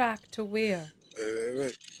fast track to where?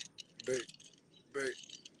 Wait.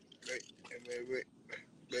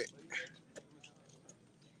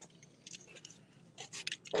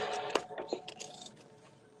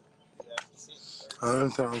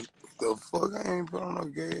 I'm telling the fuck I ain't put on no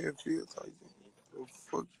gay ass field type thing. The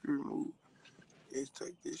fuck you remove? Just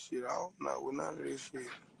take this shit out. Not with none of this shit.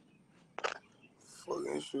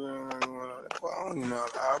 Fucking Instagram ain't going on that. I don't even know how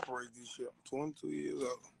to operate this shit. I'm 22 years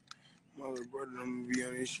old. My little brother done be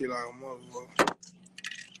on this shit like a motherfucker.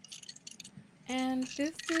 And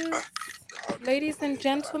this is, ladies and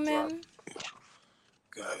gentlemen,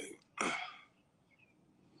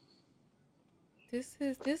 this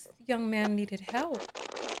young man needed help.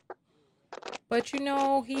 But you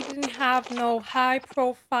know, he didn't have no high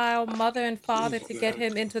profile mother and father to get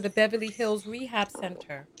him into the Beverly Hills Rehab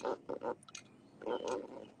Center.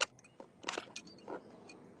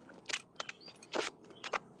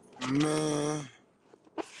 Man.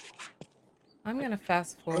 I'm gonna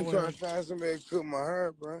fast forward. I'm trying to find somebody to cook my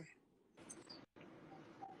hair, bro.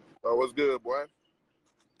 Oh, what's good, boy?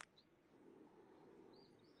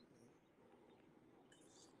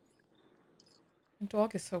 The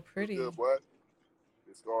dog is so pretty. What's good, boy?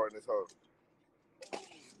 It's scarring this hoe.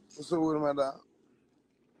 What's up with my dog?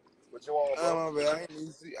 What you want, bro? My bad.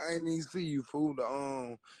 I ain't even see you, fool.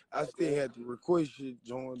 I still had to request shit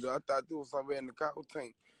joined. I thought there was somebody in the car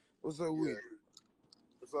tank. What's up with it?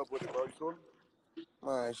 What's up with it, bro? You cool?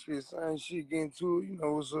 Man, shit, same shit, getting to it. You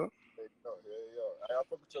know what's up.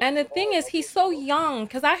 And the thing is, he's so young,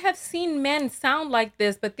 because I have seen men sound like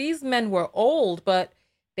this, but these men were old, but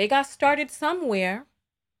they got started somewhere.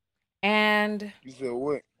 And you said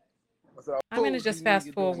what? I'm going to just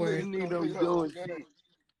fast forward.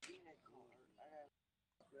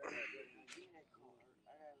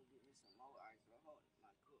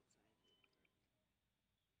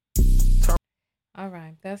 All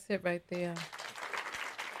right, that's it right there.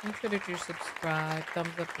 Make sure that you subscribe, thumbs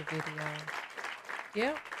up the video.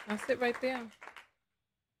 Yeah, that's it right there.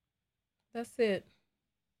 That's it.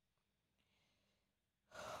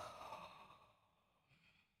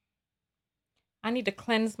 I need to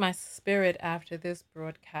cleanse my spirit after this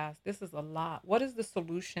broadcast. This is a lot. What is the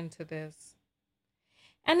solution to this?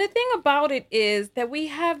 And the thing about it is that we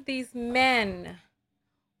have these men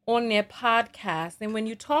on their podcast, and when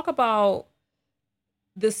you talk about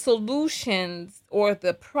the solutions or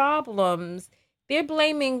the problems, they're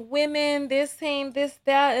blaming women. They're saying this,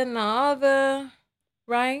 that, and the other,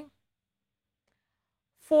 right?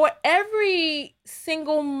 For every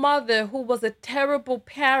single mother who was a terrible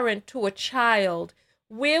parent to a child,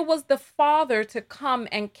 where was the father to come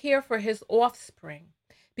and care for his offspring?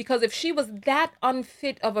 Because if she was that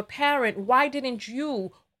unfit of a parent, why didn't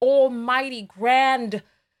you, almighty, grand,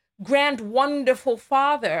 wonderful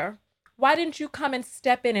father, why didn't you come and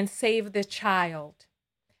step in and save the child?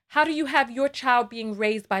 How do you have your child being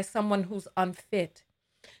raised by someone who's unfit?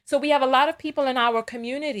 So we have a lot of people in our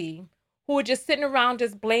community who are just sitting around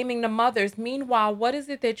just blaming the mothers. Meanwhile, what is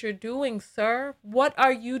it that you're doing, sir? What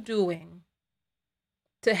are you doing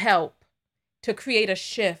to help, to create a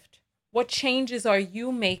shift? What changes are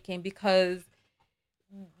you making? Because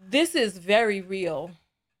this is very real.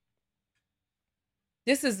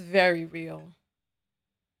 This is very real.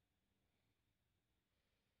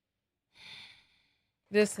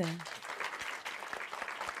 Listen,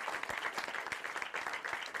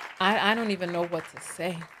 I don't even know what to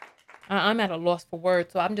say. I'm at a loss for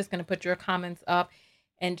words, so I'm just going to put your comments up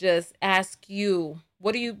and just ask you,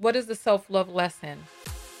 what is the self-love lesson?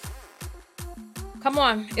 Come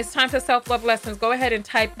on, it's time for self-love lessons. Go ahead and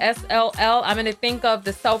type SLL. I'm going to think of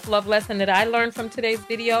the self-love lesson that I learned from today's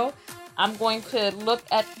video. I'm going to look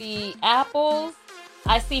at the apples.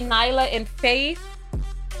 I see Nyla and Faith.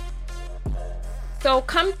 So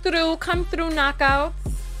come through knockouts.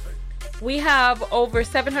 We have over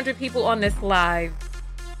 700 people on this live.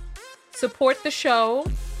 Support the show.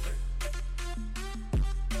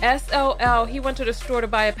 SLL, he went to the store to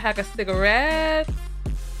buy a pack of cigarettes.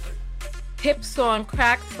 Hips on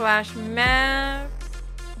crack / meth.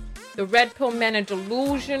 The red pill men are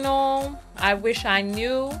delusional. I wish I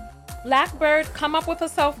knew. Blackbird, come up with a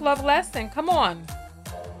self-love lesson. Come on.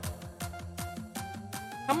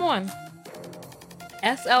 Come on.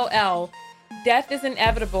 SLL, death is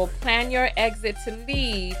inevitable. Plan your exit to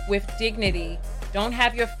leave with dignity. Don't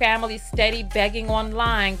have your family steady begging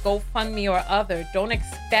online, GoFundMe or other. Don't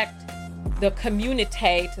expect the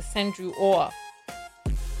community to send you off.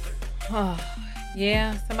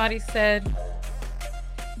 Yeah, somebody said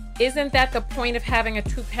Isn't that the point of having a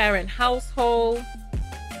two-parent household?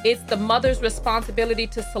 It's the mother's responsibility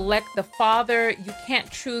to select the father. You can't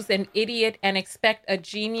choose an idiot and expect a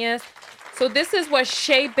genius. So this is what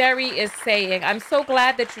Shea Berry is saying. I'm so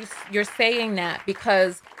glad that you're saying that,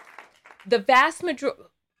 because the vast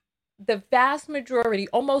majority,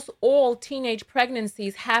 almost all teenage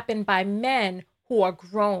pregnancies happen by men who are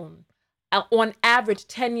grown, on average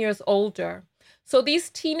 10 years older. So these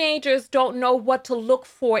teenagers don't know what to look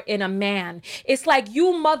for in a man. It's like,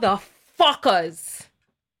 you motherfuckers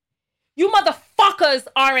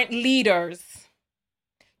aren't leaders.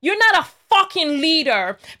 You're not a fucking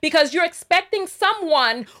leader, because you're expecting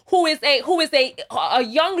someone who is a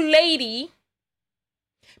young lady,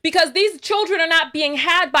 because these children are not being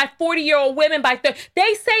had by 40-year-old women.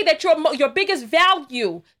 They say that your biggest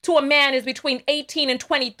value to a man is between 18 and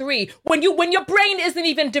 23, when your brain isn't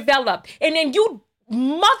even developed. And then you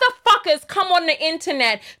motherfuckers come on the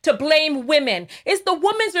internet to blame women. It's the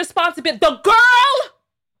woman's responsibility. The girl,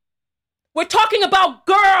 we're talking about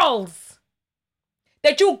girls.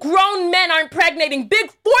 That you grown men are impregnating, big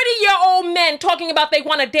 40-year-old men talking about they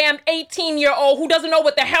want a damn 18-year-old who doesn't know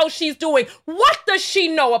what the hell she's doing. What does she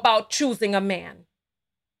know about choosing a man?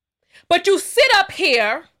 But you sit up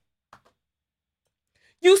here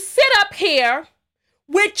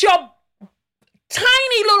with your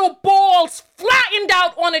tiny little balls flattened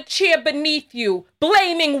out on a chair beneath you,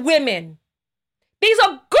 blaming women. These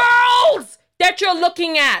are girls that you're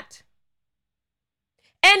looking at.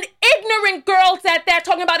 And ignorant girls at that,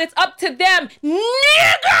 talking about it's up to them.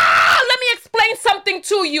 Nigga! Let me explain something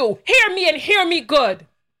to you. Hear me and hear me good.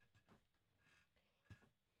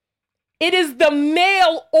 It is the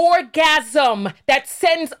male orgasm that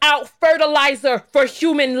sends out fertilizer for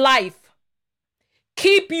human life.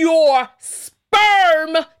 Keep your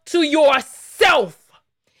sperm to yourself.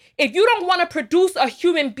 If you don't want to produce a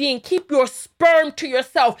human being, keep your sperm to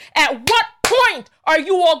yourself. At what point are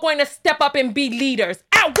you all going to step up and be leaders?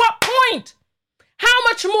 At what point? How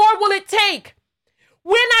much more will it take?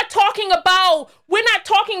 We're not talking about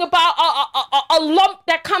a lump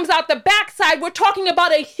that comes out the backside. We're talking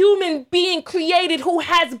about a human being created who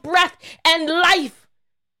has breath and life.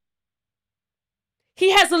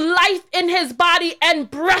 He has life in his body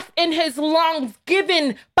and breath in his lungs,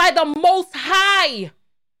 given by the Most High.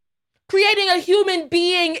 Creating a human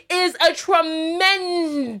being is a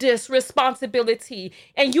tremendous responsibility.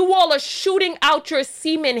 And you all are shooting out your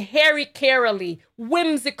semen hairy-carily,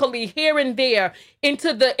 whimsically here and there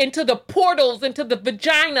into the portals, into the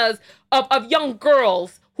vaginas of young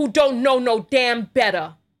girls who don't know no damn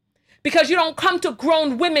better. Because you don't come to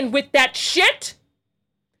grown women with that shit.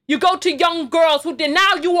 You go to young girls who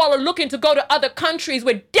now you all are looking to go to other countries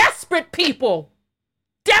with desperate people.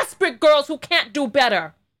 Desperate girls who can't do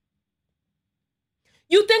better.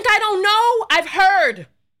 You think I don't know? I've heard.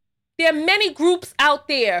 There are many groups out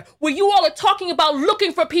there where you all are talking about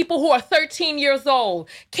looking for people who are 13 years old.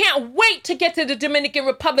 Can't wait to get to the Dominican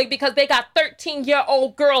Republic because they got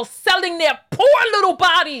 13-year-old girls selling their poor little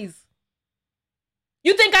bodies.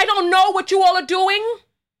 You think I don't know what you all are doing?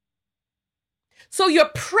 So you're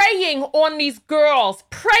preying on these girls,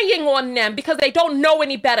 preying on them because they don't know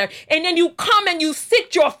any better. And then you come and you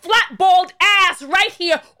sit your flat, bald ass right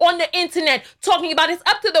here on the internet talking about it's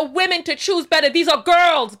up to the women to choose better. These are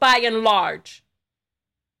girls by and large.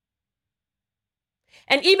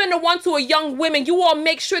 And even the ones who are young women, you all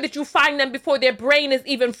make sure that you find them before their brain is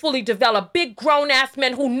even fully developed. Big grown-ass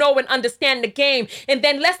men who know and understand the game. And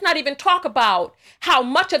then let's not even talk about how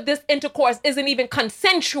much of this intercourse isn't even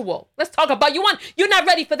consensual. Let's talk about, you're not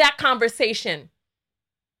ready for that conversation.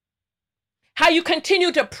 How you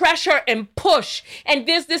continue to pressure and push. And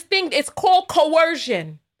there's this thing, it's called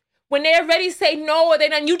coercion. When they already say no,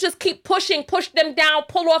 then you just keep pushing, push them down,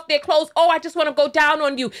 pull off their clothes. Oh, I just want to go down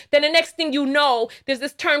on you. Then the next thing you know, there's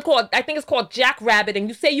this term called, I think it's called jackrabbit.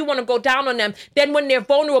 You say you want to go down on them. Then when they're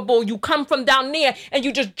vulnerable, you come from down there and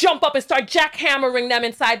you just jump up and start jackhammering them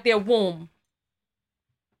inside their womb.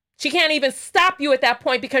 She can't even stop you at that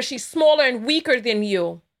point because she's smaller and weaker than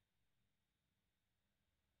you.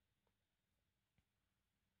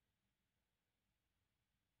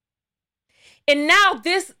 And now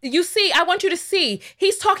this, you see, I want you to see,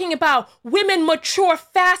 he's talking about women mature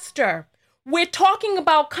faster. We're talking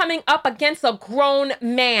about coming up against a grown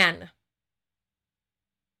man.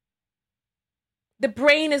 The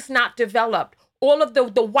brain is not developed. All of the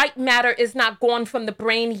white matter is not gone from the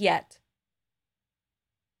brain yet.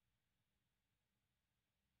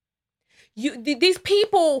 These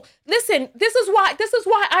people, listen, this is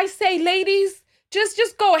why I say, ladies, just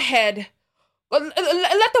go ahead.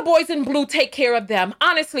 Let the boys in blue take care of them.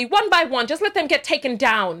 Honestly, one by one, just let them get taken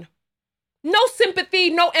down. No sympathy,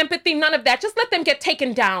 no empathy, none of that. Just let them get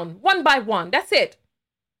taken down one by one. That's it.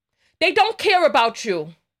 They don't care about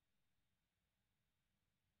you.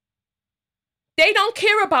 They don't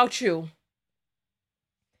care about you.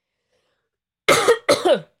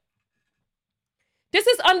 This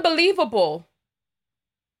is unbelievable.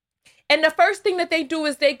 And the first thing that they do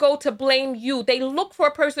is they go to blame you. They look for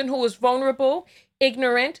a person who is vulnerable,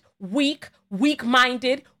 ignorant, weak,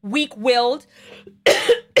 weak-minded, weak-willed,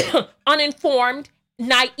 uninformed,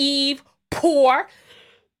 naive, poor.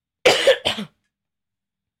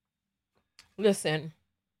 Listen.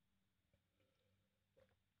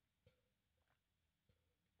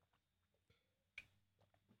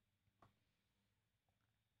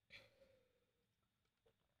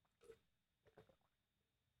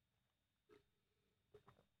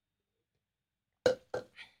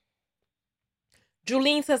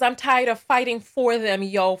 Julene says, I'm tired of fighting for them,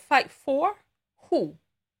 yo. Fight for? Who?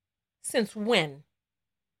 Since when?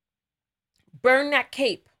 Burn that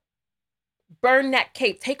cape. Burn that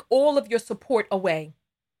cape. Take all of your support away.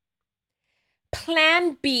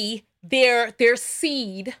 Plan B, their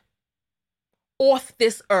seed off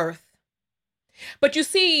this earth. But you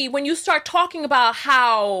see, when you start talking about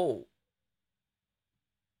how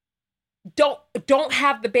don't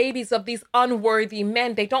have the babies of these unworthy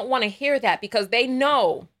men, they don't want to hear that because they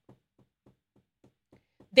know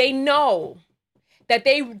that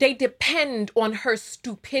they depend on her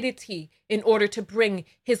stupidity in order to bring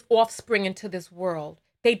his offspring into this world.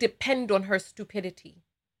 They depend on her stupidity.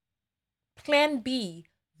 Plan B,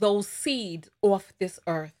 those seeds off this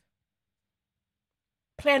earth.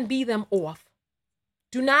 Plan B them off.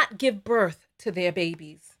 Do not give birth to their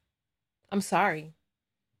babies. I'm sorry.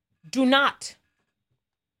 Do not.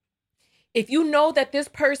 If you know that this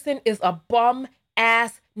person is a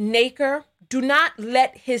bum-ass naker, do not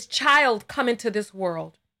let his child come into this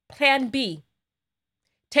world. Plan B.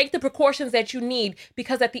 Take the precautions that you need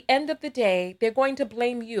because at the end of the day, they're going to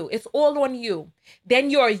blame you. It's all on you.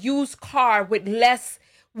 Then you're a used car with less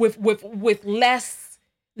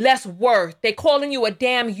worth. They're calling you a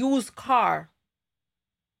damn used car.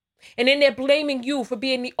 And then they're blaming you for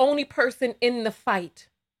being the only person in the fight.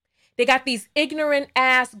 They got these ignorant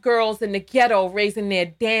ass girls in the ghetto raising their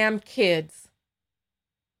damn kids.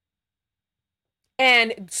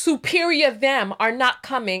 And superior them are not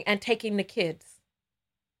coming and taking the kids.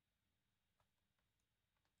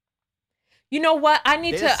 You know what? I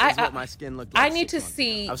need my skin looked I like need 6 to months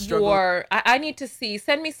see ago. I need to see.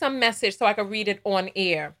 Send me some message so I can read it on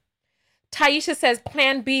air. Taisha says,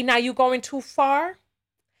 Plan B, now you going too far?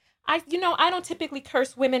 I don't typically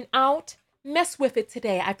curse women out. Mess with it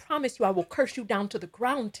today. I promise you I will curse you down to the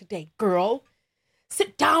ground today, girl.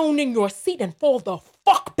 Sit down in your seat and fall the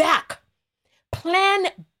fuck back. Plan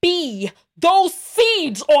B, those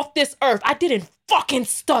seeds off this earth. I didn't fucking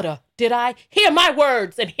stutter, did I? Hear my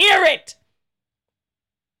words and hear it.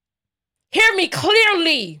 Hear me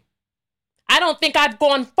clearly. I don't think I've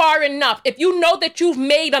gone far enough. If you know that you've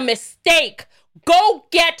made a mistake, go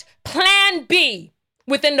get Plan B.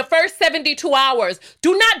 Within the first 72 hours.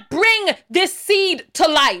 Do not bring this seed to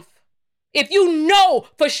life if you know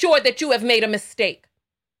for sure that you have made a mistake.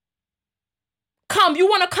 Come, you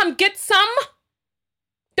want to come get some?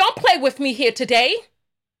 Don't play with me here today.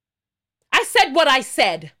 I said what I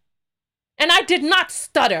said, and I did not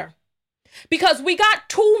stutter. Because we got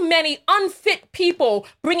too many unfit people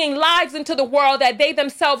bringing lives into the world that they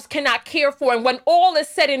themselves cannot care for. And when all is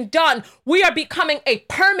said and done, we are becoming a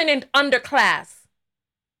permanent underclass.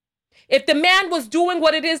 If the man was doing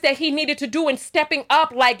what it is that he needed to do and stepping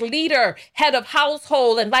up like leader, head of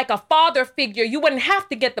household, and like a father figure, you wouldn't have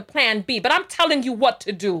to get the Plan B. But I'm telling you what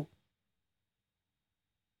to do.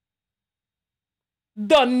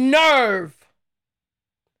 The nerve.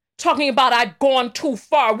 Talking about I've gone too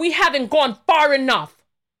far. We haven't gone far enough.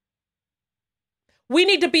 We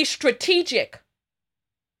need to be strategic.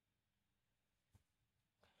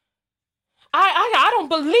 I don't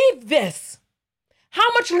believe this. How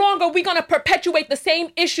much longer are we going to perpetuate the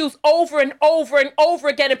same issues over and over and over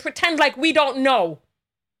again and pretend like we don't know?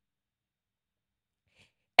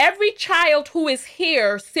 Every child who is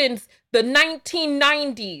here since the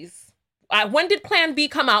 1990s, when did Plan B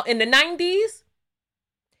come out? In the 90s?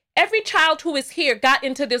 Every child who is here got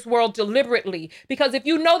into this world deliberately because if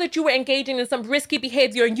you know that you were engaging in some risky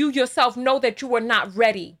behavior and you yourself know that you were not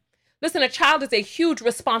ready. Listen, a child is a huge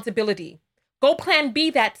responsibility. Go Plan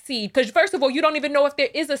B that seed. Because first of all, you don't even know if there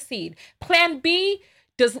is a seed. Plan B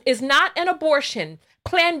is not an abortion.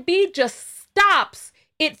 Plan B just stops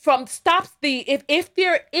if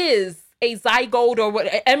there is a zygote or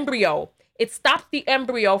an embryo. It stops the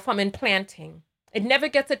embryo from implanting. It never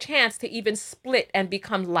gets a chance to even split and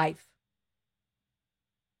become life.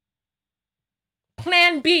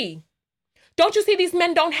 Plan B. Don't you see these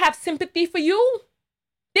men don't have sympathy for you?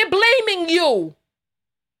 They're blaming you.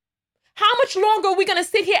 How much longer are we going to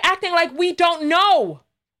sit here acting like we don't know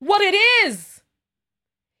what it is?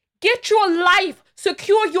 Get your life.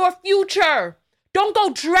 Secure your future. Don't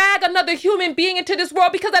go drag another human being into this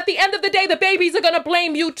world, because at the end of the day, the babies are going to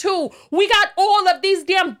blame you too. We got all of these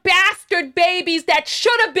damn bastard babies that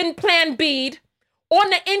should have been Plan B'd on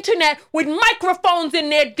the internet with microphones in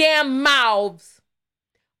their damn mouths.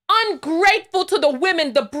 Ungrateful to the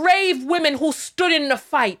women, the brave women who stood in the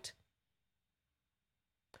fight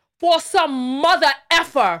for some mother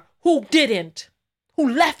effer who didn't, who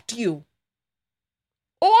left you.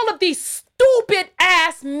 All of these stupid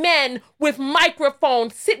ass men with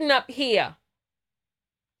microphones sitting up here.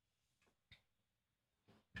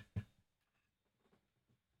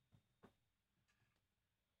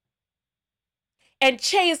 And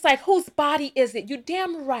Che is like, whose body is it? You're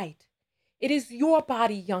damn right. It is your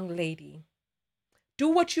body, young lady. Do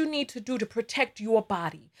what you need to do to protect your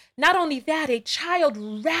body. Not only that, a child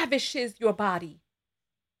ravishes your body.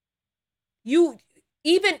 You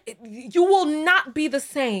will not be the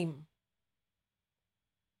same.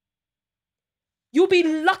 You'll be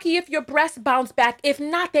lucky if your breasts bounce back. If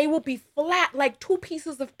not, they will be flat like two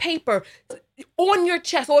pieces of paper on your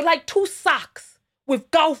chest, or like two socks with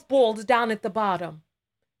golf balls down at the bottom.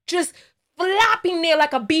 Just flopping there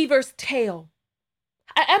like a beaver's tail.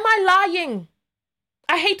 Am I lying?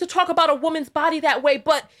 I hate to talk about a woman's body that way,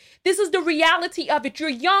 but this is the reality of it. You're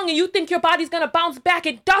young and you think your body's going to bounce back.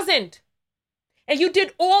 It doesn't. And you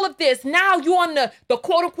did all of this. Now you're on the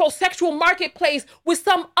quote-unquote sexual marketplace with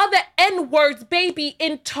some other N-words baby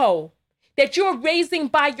in tow that you're raising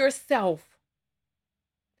by yourself.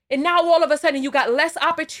 And now all of a sudden you got less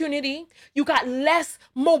opportunity, you got less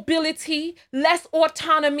mobility, less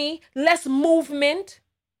autonomy, less movement.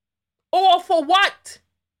 All for what?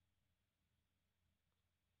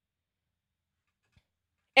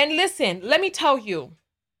 And listen, let me tell you,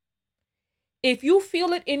 if you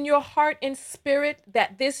feel it in your heart and spirit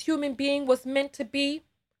that this human being was meant to be,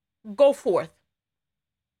 go forth.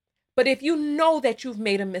 But if you know that you've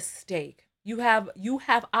made a mistake, you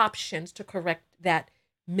have options to correct that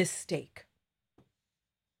mistake.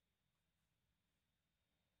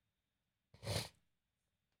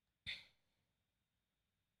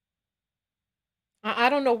 I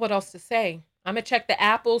don't know what else to say. I'm going to check the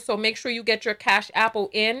Apple, so make sure you get your Cash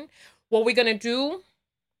Apple in. What we're going to do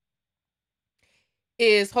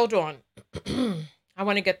is, hold on. I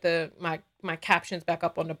want to get my captions back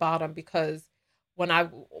up on the bottom, because when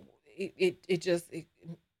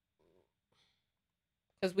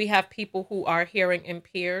because we have people who are hearing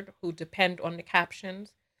impaired who depend on the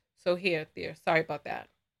captions. So there, sorry about that.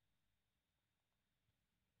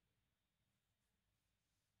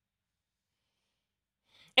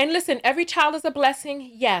 And listen, every child is a blessing,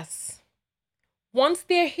 yes. Once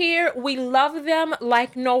they're here, we love them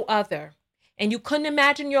like no other. And you couldn't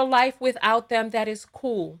imagine your life without them. That is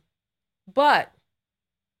cool. But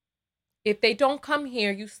if they don't come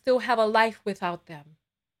here, you still have a life without them.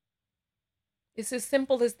 It's as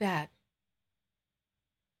simple as that.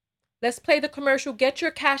 Let's play the commercial. Get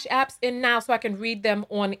your Cash Apps in now so I can read them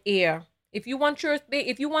on air. If you want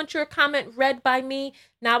your comment read by me,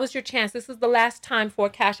 now is your chance. This is the last time for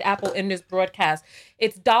Cash Apple in this broadcast.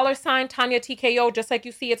 It's $ Tanya TKO, just like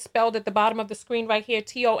you see it spelled at the bottom of the screen right here,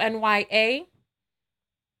 TONYA.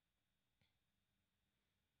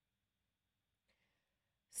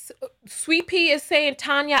 Sweet Pea is saying,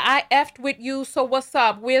 Tanya, I effed with you, so what's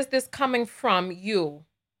up? Where's this coming from? You.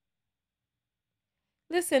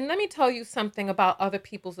 Listen, let me tell you something about other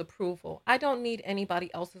people's approval. I don't need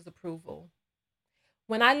anybody else's approval.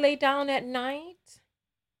 When I lay down at night,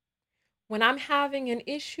 when I'm having an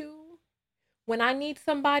issue, when I need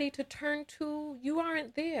somebody to turn to, you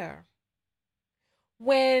aren't there.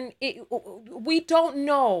 When we don't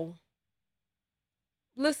know.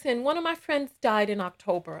 Listen, one of my friends died in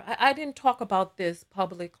October. I didn't talk about this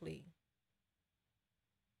publicly.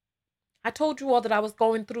 I told you all that I was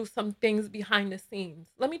going through some things behind the scenes.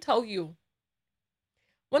 Let me tell you.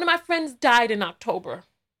 One of my friends died in October.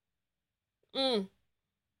 And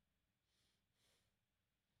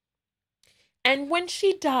when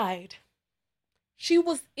she died, she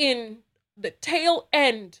was in the tail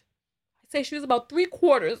end. I say she was about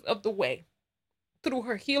 3/4 of the way through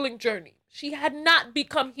her healing journey. She had not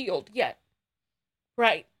become healed yet.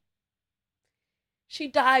 Right. She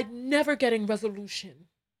died never getting resolution.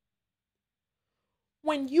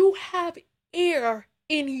 when you have air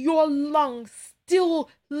in your lungs still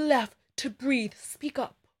left to breathe? Speak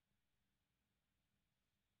up.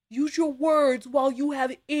 Use your words while you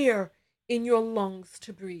have air in your lungs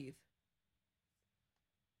to breathe.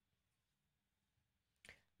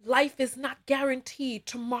 Life is not guaranteed.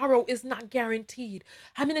 Tomorrow is not guaranteed.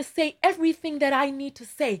 I'm going to say everything that I need to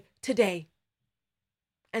say today.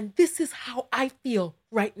 And this is how I feel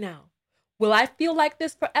right now. Will I feel like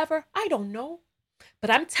this forever? I don't know. But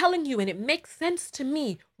I'm telling you, and it makes sense to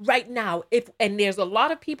me right now. And there's a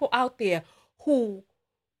lot of people out there who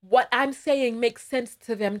what I'm saying makes sense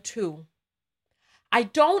to them too. I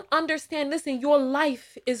don't understand. Listen, your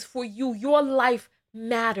life is for you. Your life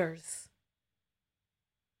matters.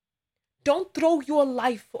 Don't throw your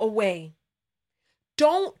life away.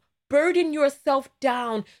 Don't burden yourself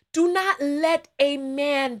down. Do not let a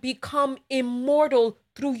man become immortal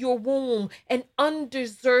through your womb, an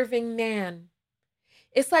undeserving man.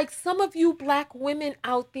 It's like some of you black women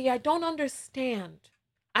out there, I don't understand.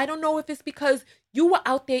 I don't know if it's because you were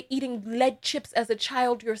out there eating lead chips as a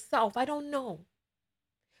child yourself. I don't know.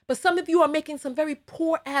 But some of you are making some very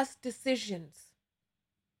poor-ass decisions.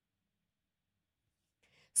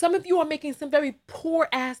 Some of you are making some very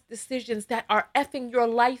poor-ass decisions that are effing your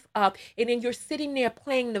life up, and then you're sitting there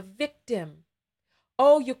playing the victim.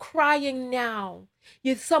 Oh, you're crying now.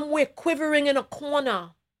 You're somewhere quivering in a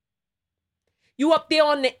corner. You up there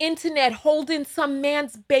on the internet holding some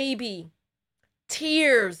man's baby.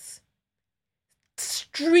 Tears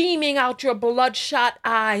streaming out your bloodshot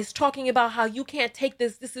eyes, talking about how you can't take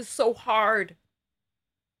this. This is so hard.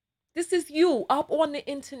 This is you up on the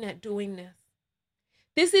internet doing this.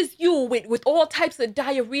 This is you with all types of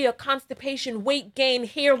diarrhea, constipation, weight gain,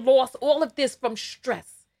 hair loss, all of this from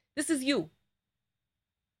stress. This is you.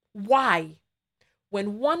 Why?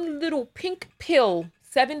 When one little pink pill,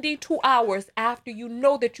 72 hours after you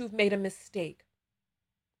know that you've made a mistake,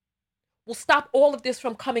 will stop all of this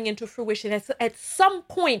from coming into fruition. At some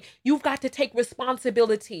point, you've got to take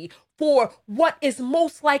responsibility for what is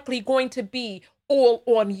most likely going to be all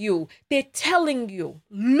on you. They're telling you,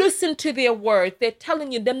 listen to their words. They're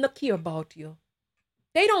telling you them not care about you.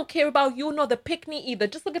 They don't care about you nor the pick-me either.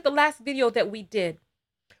 Just look at the last video that we did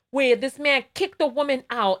where this man kicked the woman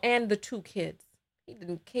out and the 2 kids. He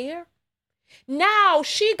didn't care. Now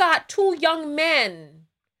she got 2 young men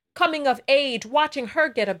coming of age watching her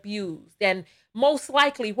get abused and most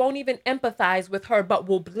likely won't even empathize with her but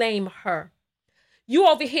will blame her. You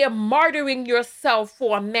over here martyring yourself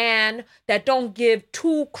for a man that don't give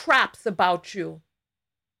 2 craps about you.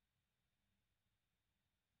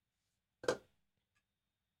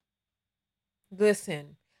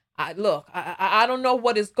 Listen, I don't know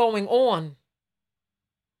what is going on.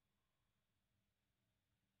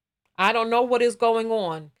 I don't know what is going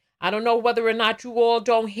on. I don't know whether or not you all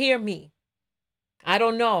don't hear me. I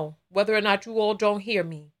don't know whether or not you all don't hear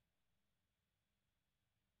me.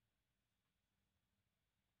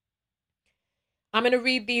 I'm going to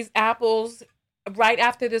read these apples right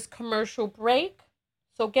after this commercial break.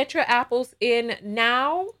 So get your apples in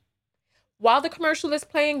now. While the commercial is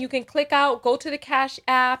playing, you can click out, go to the Cash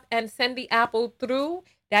App, and send the apple through.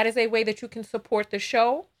 That is a way that you can support the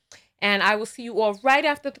show. And I will see you all right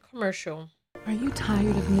after the commercial. Are you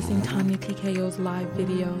tired of missing Tanya TKO's live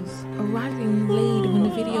videos? Arriving late when the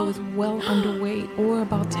video is well underway or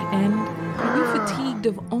about to end? Are you fatigued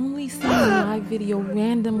of only seeing a live video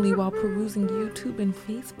randomly while perusing YouTube and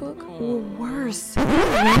Facebook? Or worse,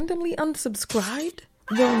 randomly unsubscribed?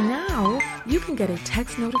 Well, now you can get a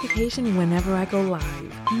text notification whenever I go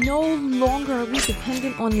live. No longer are we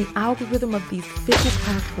dependent on the algorithm of these fickle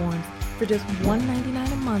platforms. For just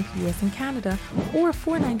 $1.99 a month US and Canada or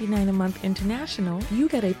 $4.99 a month international, you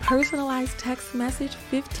get a personalized text message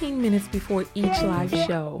 15 minutes before each live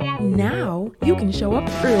show. Now, you can show up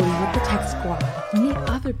early with the Tech Squad, meet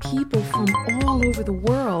other people from all over the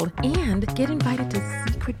world, and get invited to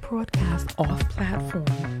secret broadcasts off-platform.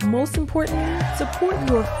 Most importantly, support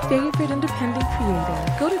your favorite independent creator.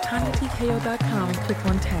 Go to TanyaTKO.com and click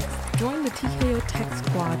on text. Join the TKO Tech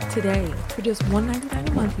Squad today for just $1.99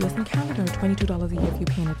 a month US and Canada, or $22 a year if you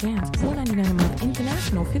pay in advance, $4.99 a month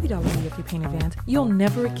international, $50 a year if you pay in advance. You'll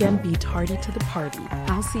never again be tardy to the party.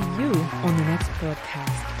 I'll see you on the next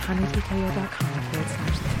broadcast.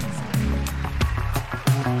 TanyaTKO.com/text.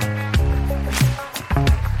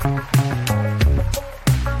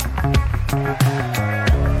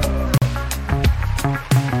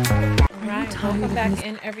 All right, welcome back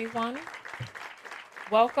in, everyone.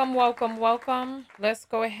 Welcome, welcome, welcome. Let's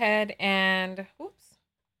go ahead and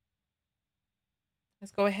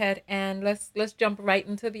let's jump right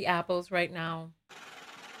into the apples right now.